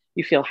sweat.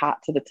 You feel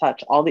hot to the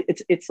touch.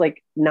 It's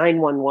like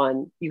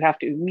 911. You have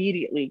to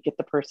immediately get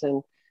the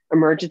person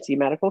emergency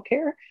medical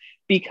care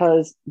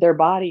because their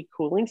body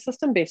cooling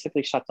system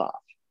basically shuts off.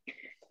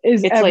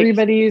 Is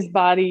everybody's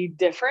body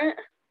different?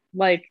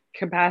 Like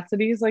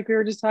capacities, like we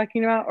were just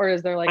talking about, or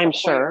is there like I'm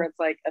sure where it's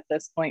like at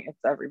this point it's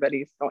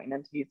everybody's going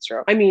into heat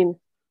stroke? I mean,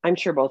 I'm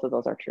sure both of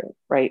those are true,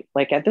 right?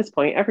 Like at this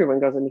point, everyone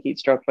goes into heat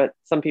stroke, but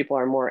some people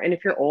are more. And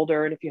if you're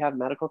older and if you have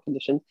medical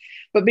conditions,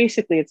 but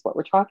basically it's what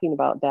we're talking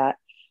about, that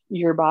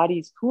your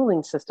body's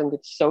cooling system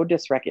gets so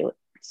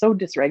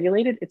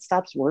dysregulated, it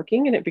stops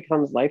working and it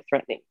becomes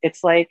life-threatening.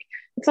 It's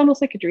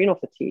almost like adrenal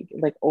fatigue,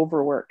 like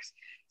overworks.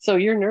 So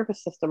your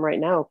nervous system right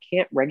now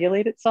can't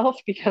regulate itself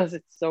because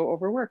it's so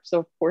overworked. So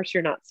of course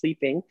you're not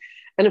sleeping.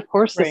 And of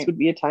course this would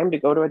be a time to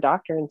go to a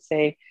doctor and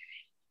say,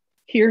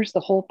 here's the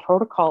whole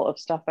protocol of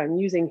stuff I'm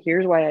using.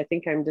 Here's why I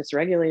think I'm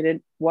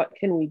dysregulated. What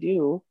can we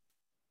do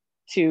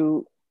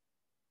to,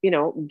 you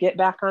know, get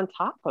back on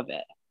top of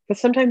it?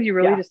 Because sometimes you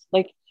really just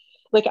like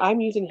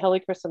I'm using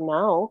helichrysum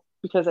now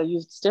because I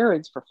used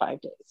steroids for 5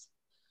 days.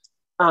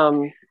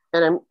 And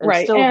I'm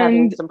still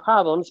having some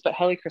problems, but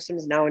helichrysum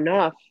is now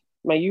enough.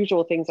 My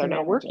usual things are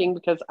not working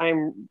because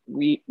I'm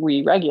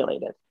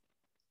re-regulated.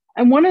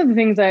 And one of the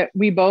things that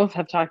we both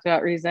have talked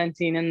about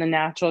resenting in the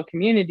natural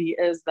community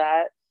is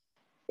that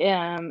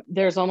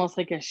there's almost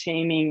like a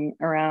shaming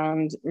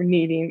around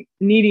needing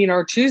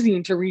or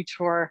choosing to reach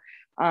for,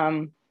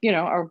 you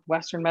know, our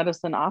Western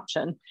medicine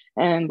option.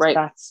 And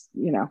that's,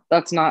 you know,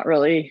 that's not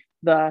really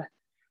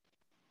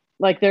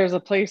there's a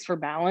place for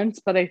balance,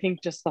 but I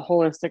think just the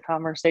holistic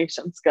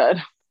conversation's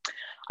good.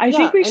 I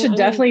think we should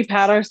definitely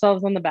pat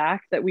ourselves on the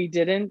back that we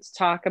didn't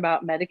talk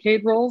about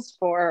Medicaid rules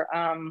for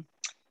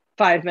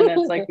 5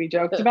 minutes like we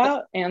joked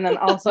about. And then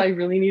also I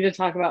really need to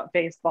talk about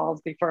face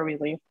balls before we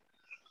leave.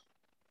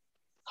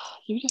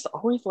 You just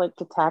always like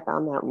to tack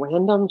on that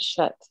random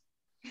shit.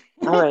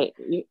 All right.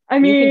 You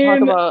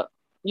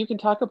can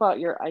talk about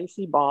your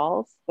icy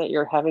balls that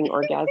you're having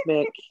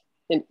orgasmic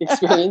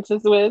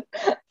experiences with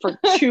for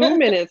 2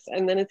 minutes,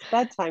 and then it's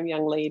bedtime,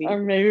 young lady. Or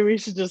maybe we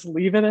should just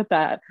leave it at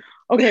that.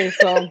 Okay,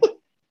 so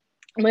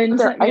Lynn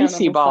sent me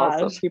icy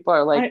balls, so people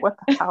are like, what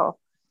the hell?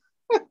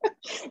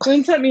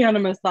 Lynn sent me on a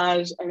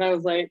massage, and I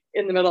was like,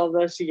 in the middle of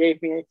this, she gave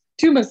me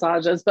 2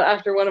 massages, but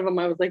after one of them,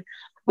 I was like,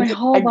 my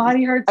whole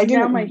body hurts.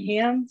 Now my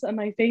hands and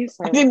my face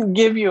hurt. I didn't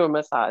give you a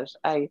massage.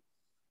 I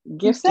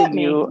gifted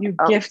you. You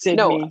gifted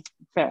me.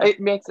 Fair.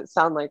 It makes it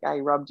sound like I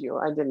rubbed you.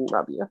 I didn't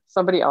rub you.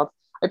 Somebody else.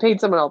 I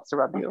paid someone else to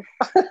rub you.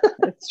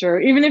 It's true.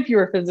 Even if you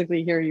were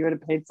physically here, you would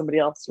have paid somebody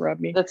else to rub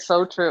me. That's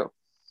so true.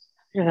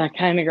 You're that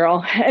kind of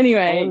girl.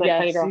 Anyway,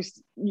 yes,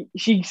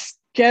 she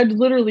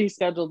literally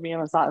scheduled me a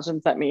massage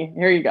and sent me,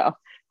 here you go.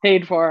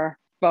 Paid for,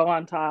 bow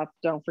on top.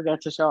 Don't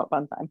forget to show up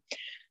on time.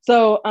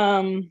 So,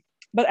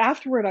 but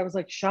afterward, I was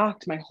like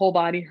shocked. My whole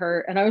body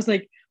hurt. And I was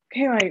like,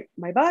 okay,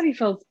 my body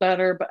feels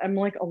better, but I'm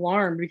like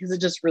alarmed because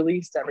it just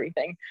released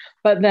everything.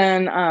 But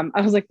then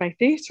I was like, my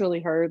face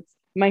really hurts.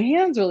 My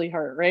hands really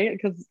hurt, right?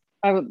 Because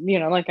I was, you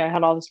know, like I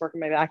had all this work in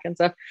my back and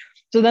stuff.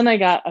 So then I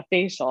got a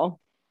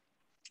facial,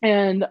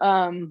 and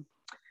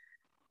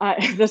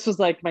this was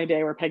like my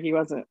day where Peggy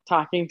wasn't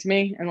talking to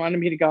me and wanted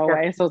me to go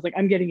away. So I was like,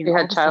 I'm getting in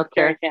all the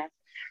childcare I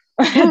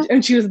can.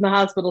 And she was in the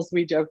hospital, so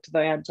we joked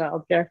that I had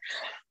childcare.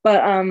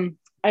 But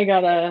I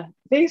got a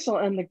facial,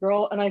 and the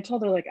girl, and I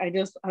told her, like, I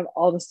just have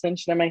all this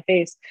tension in my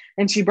face.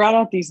 And she brought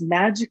out these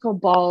magical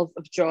balls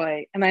of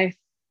joy. And I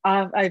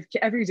I've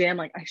every day I'm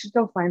like, I should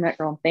go find that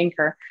girl and thank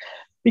her,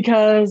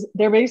 because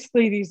they're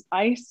basically these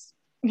ice.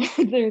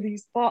 They're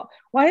these balls.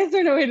 Why is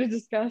there no way to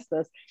discuss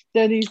this?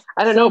 They're these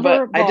I don't know,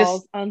 but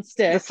balls on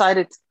sticks.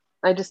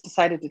 I just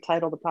decided to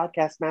title the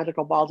podcast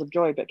 "Magical Balls of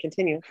Joy," but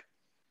continue.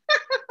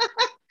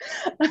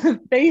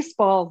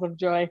 Baseballs of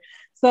joy.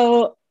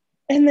 So,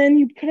 and then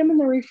you put them in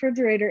the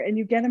refrigerator and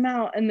you get them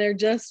out, and they're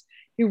just,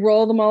 you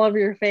roll them all over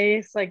your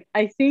face. Like,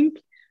 I think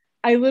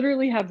I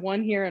literally have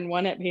one here and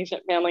one at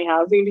Patient Family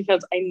Housing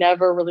because I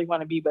never really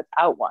want to be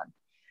without one.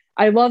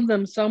 I love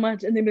them so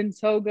much, and they've been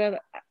so good.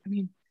 I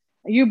mean,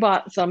 you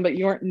bought some, but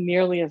you weren't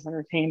nearly as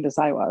entertained as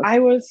I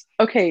was.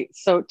 Okay.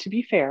 So to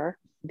be fair,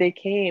 they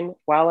came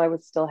while I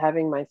was still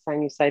having my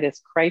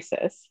sinusitis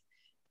crisis,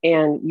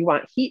 and you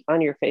want heat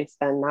on your face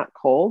then, not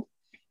cold.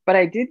 But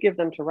I did give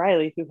them to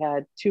Riley, who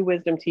had 2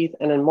 wisdom teeth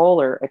and a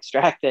molar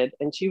extracted,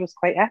 and she was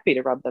quite happy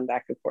to rub them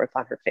back and forth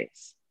on her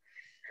face.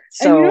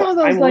 So, and you know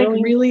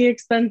those really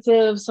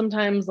expensive,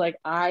 sometimes like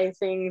eye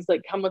things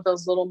that come with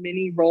those little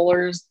mini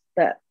rollers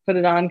that put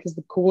it on because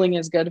the cooling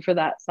is good for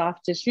that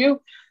soft tissue.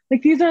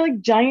 Like, these are like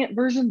giant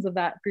versions of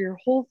that for your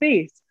whole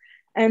face,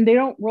 and they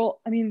don't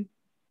roll. I mean,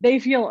 they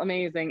feel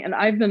amazing, and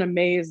I've been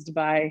amazed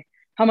by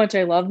how much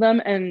I love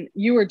them. And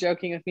you were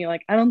joking with me,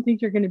 like, I don't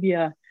think you're going to be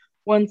a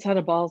one set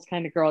of balls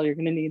kind of girl. You're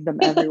going to need them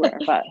everywhere,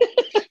 but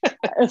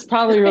it's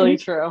probably really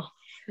true.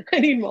 I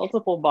need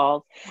multiple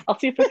balls. I'll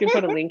see if I can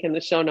put a link in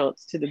the show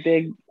notes to the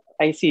big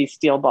icy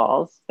steel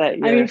balls that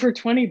I mean, for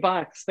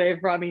 $20, they've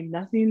brought me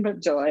nothing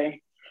but joy.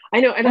 I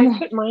know. And I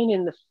put mine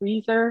in the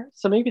freezer,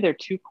 so maybe they're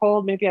too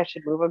cold. Maybe I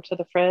should move them to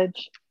the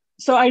fridge.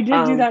 So I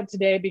did do that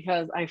today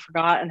because I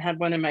forgot and had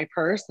one in my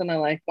purse, and I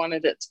like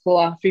wanted it to cool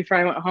off before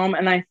I went home.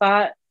 And I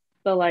thought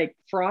the like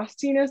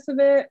frostiness of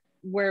it,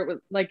 where it was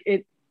like,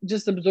 it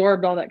just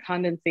absorbed all that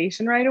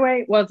condensation right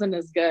away, wasn't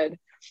as good.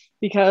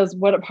 Because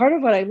part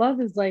of what I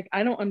love is, like,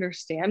 I don't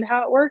understand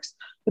how it works,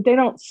 but they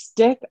don't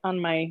stick on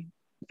my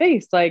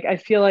face. Like, I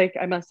feel like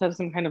I must have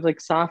some kind of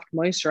like soft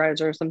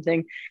moisturizer or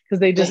something, because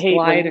they just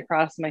glide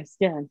across my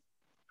skin.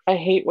 I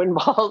hate when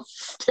balls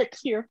stick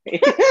to your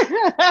face.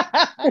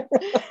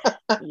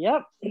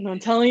 Yep. I'm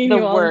telling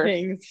you all the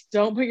things.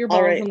 Don't put your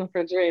balls in the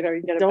refrigerator.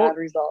 You get a bad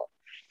result.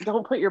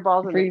 Don't put your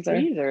balls in the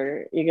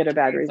freezer. You get a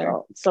bad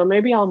result. So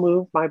maybe I'll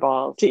move my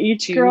balls to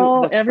each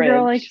girl. Every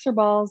girl likes her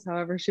balls,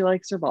 however she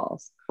likes her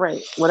balls.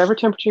 Right. Whatever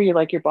temperature you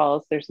like your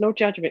balls. There's no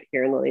judgment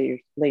here in the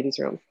ladies'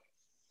 room.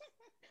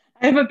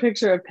 I have a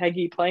picture of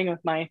Peggy playing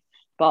with my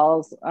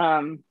balls.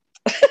 And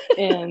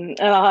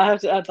I'll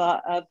have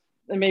to,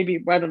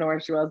 maybe, I don't know where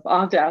she was, but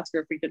I'll have to ask her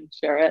if we can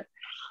share it,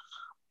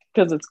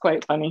 because it's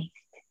quite funny.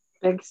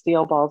 Big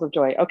steel balls of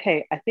joy.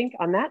 Okay. I think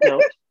on that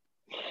note.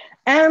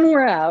 And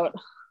we're out.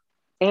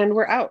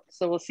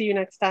 So we'll see you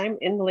next time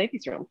in the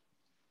ladies' room.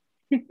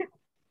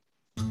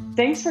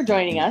 Thanks for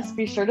joining us.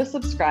 Be sure to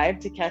subscribe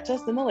to catch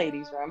us in the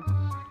ladies'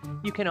 room.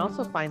 You can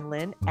also find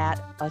Lynn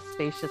at A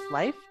Spacious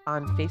Life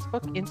on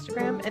Facebook,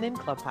 Instagram, and in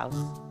Clubhouse.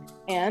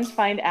 And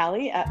find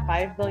Allie at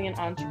 5 Billion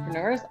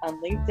Entrepreneurs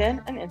on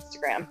LinkedIn and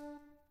Instagram.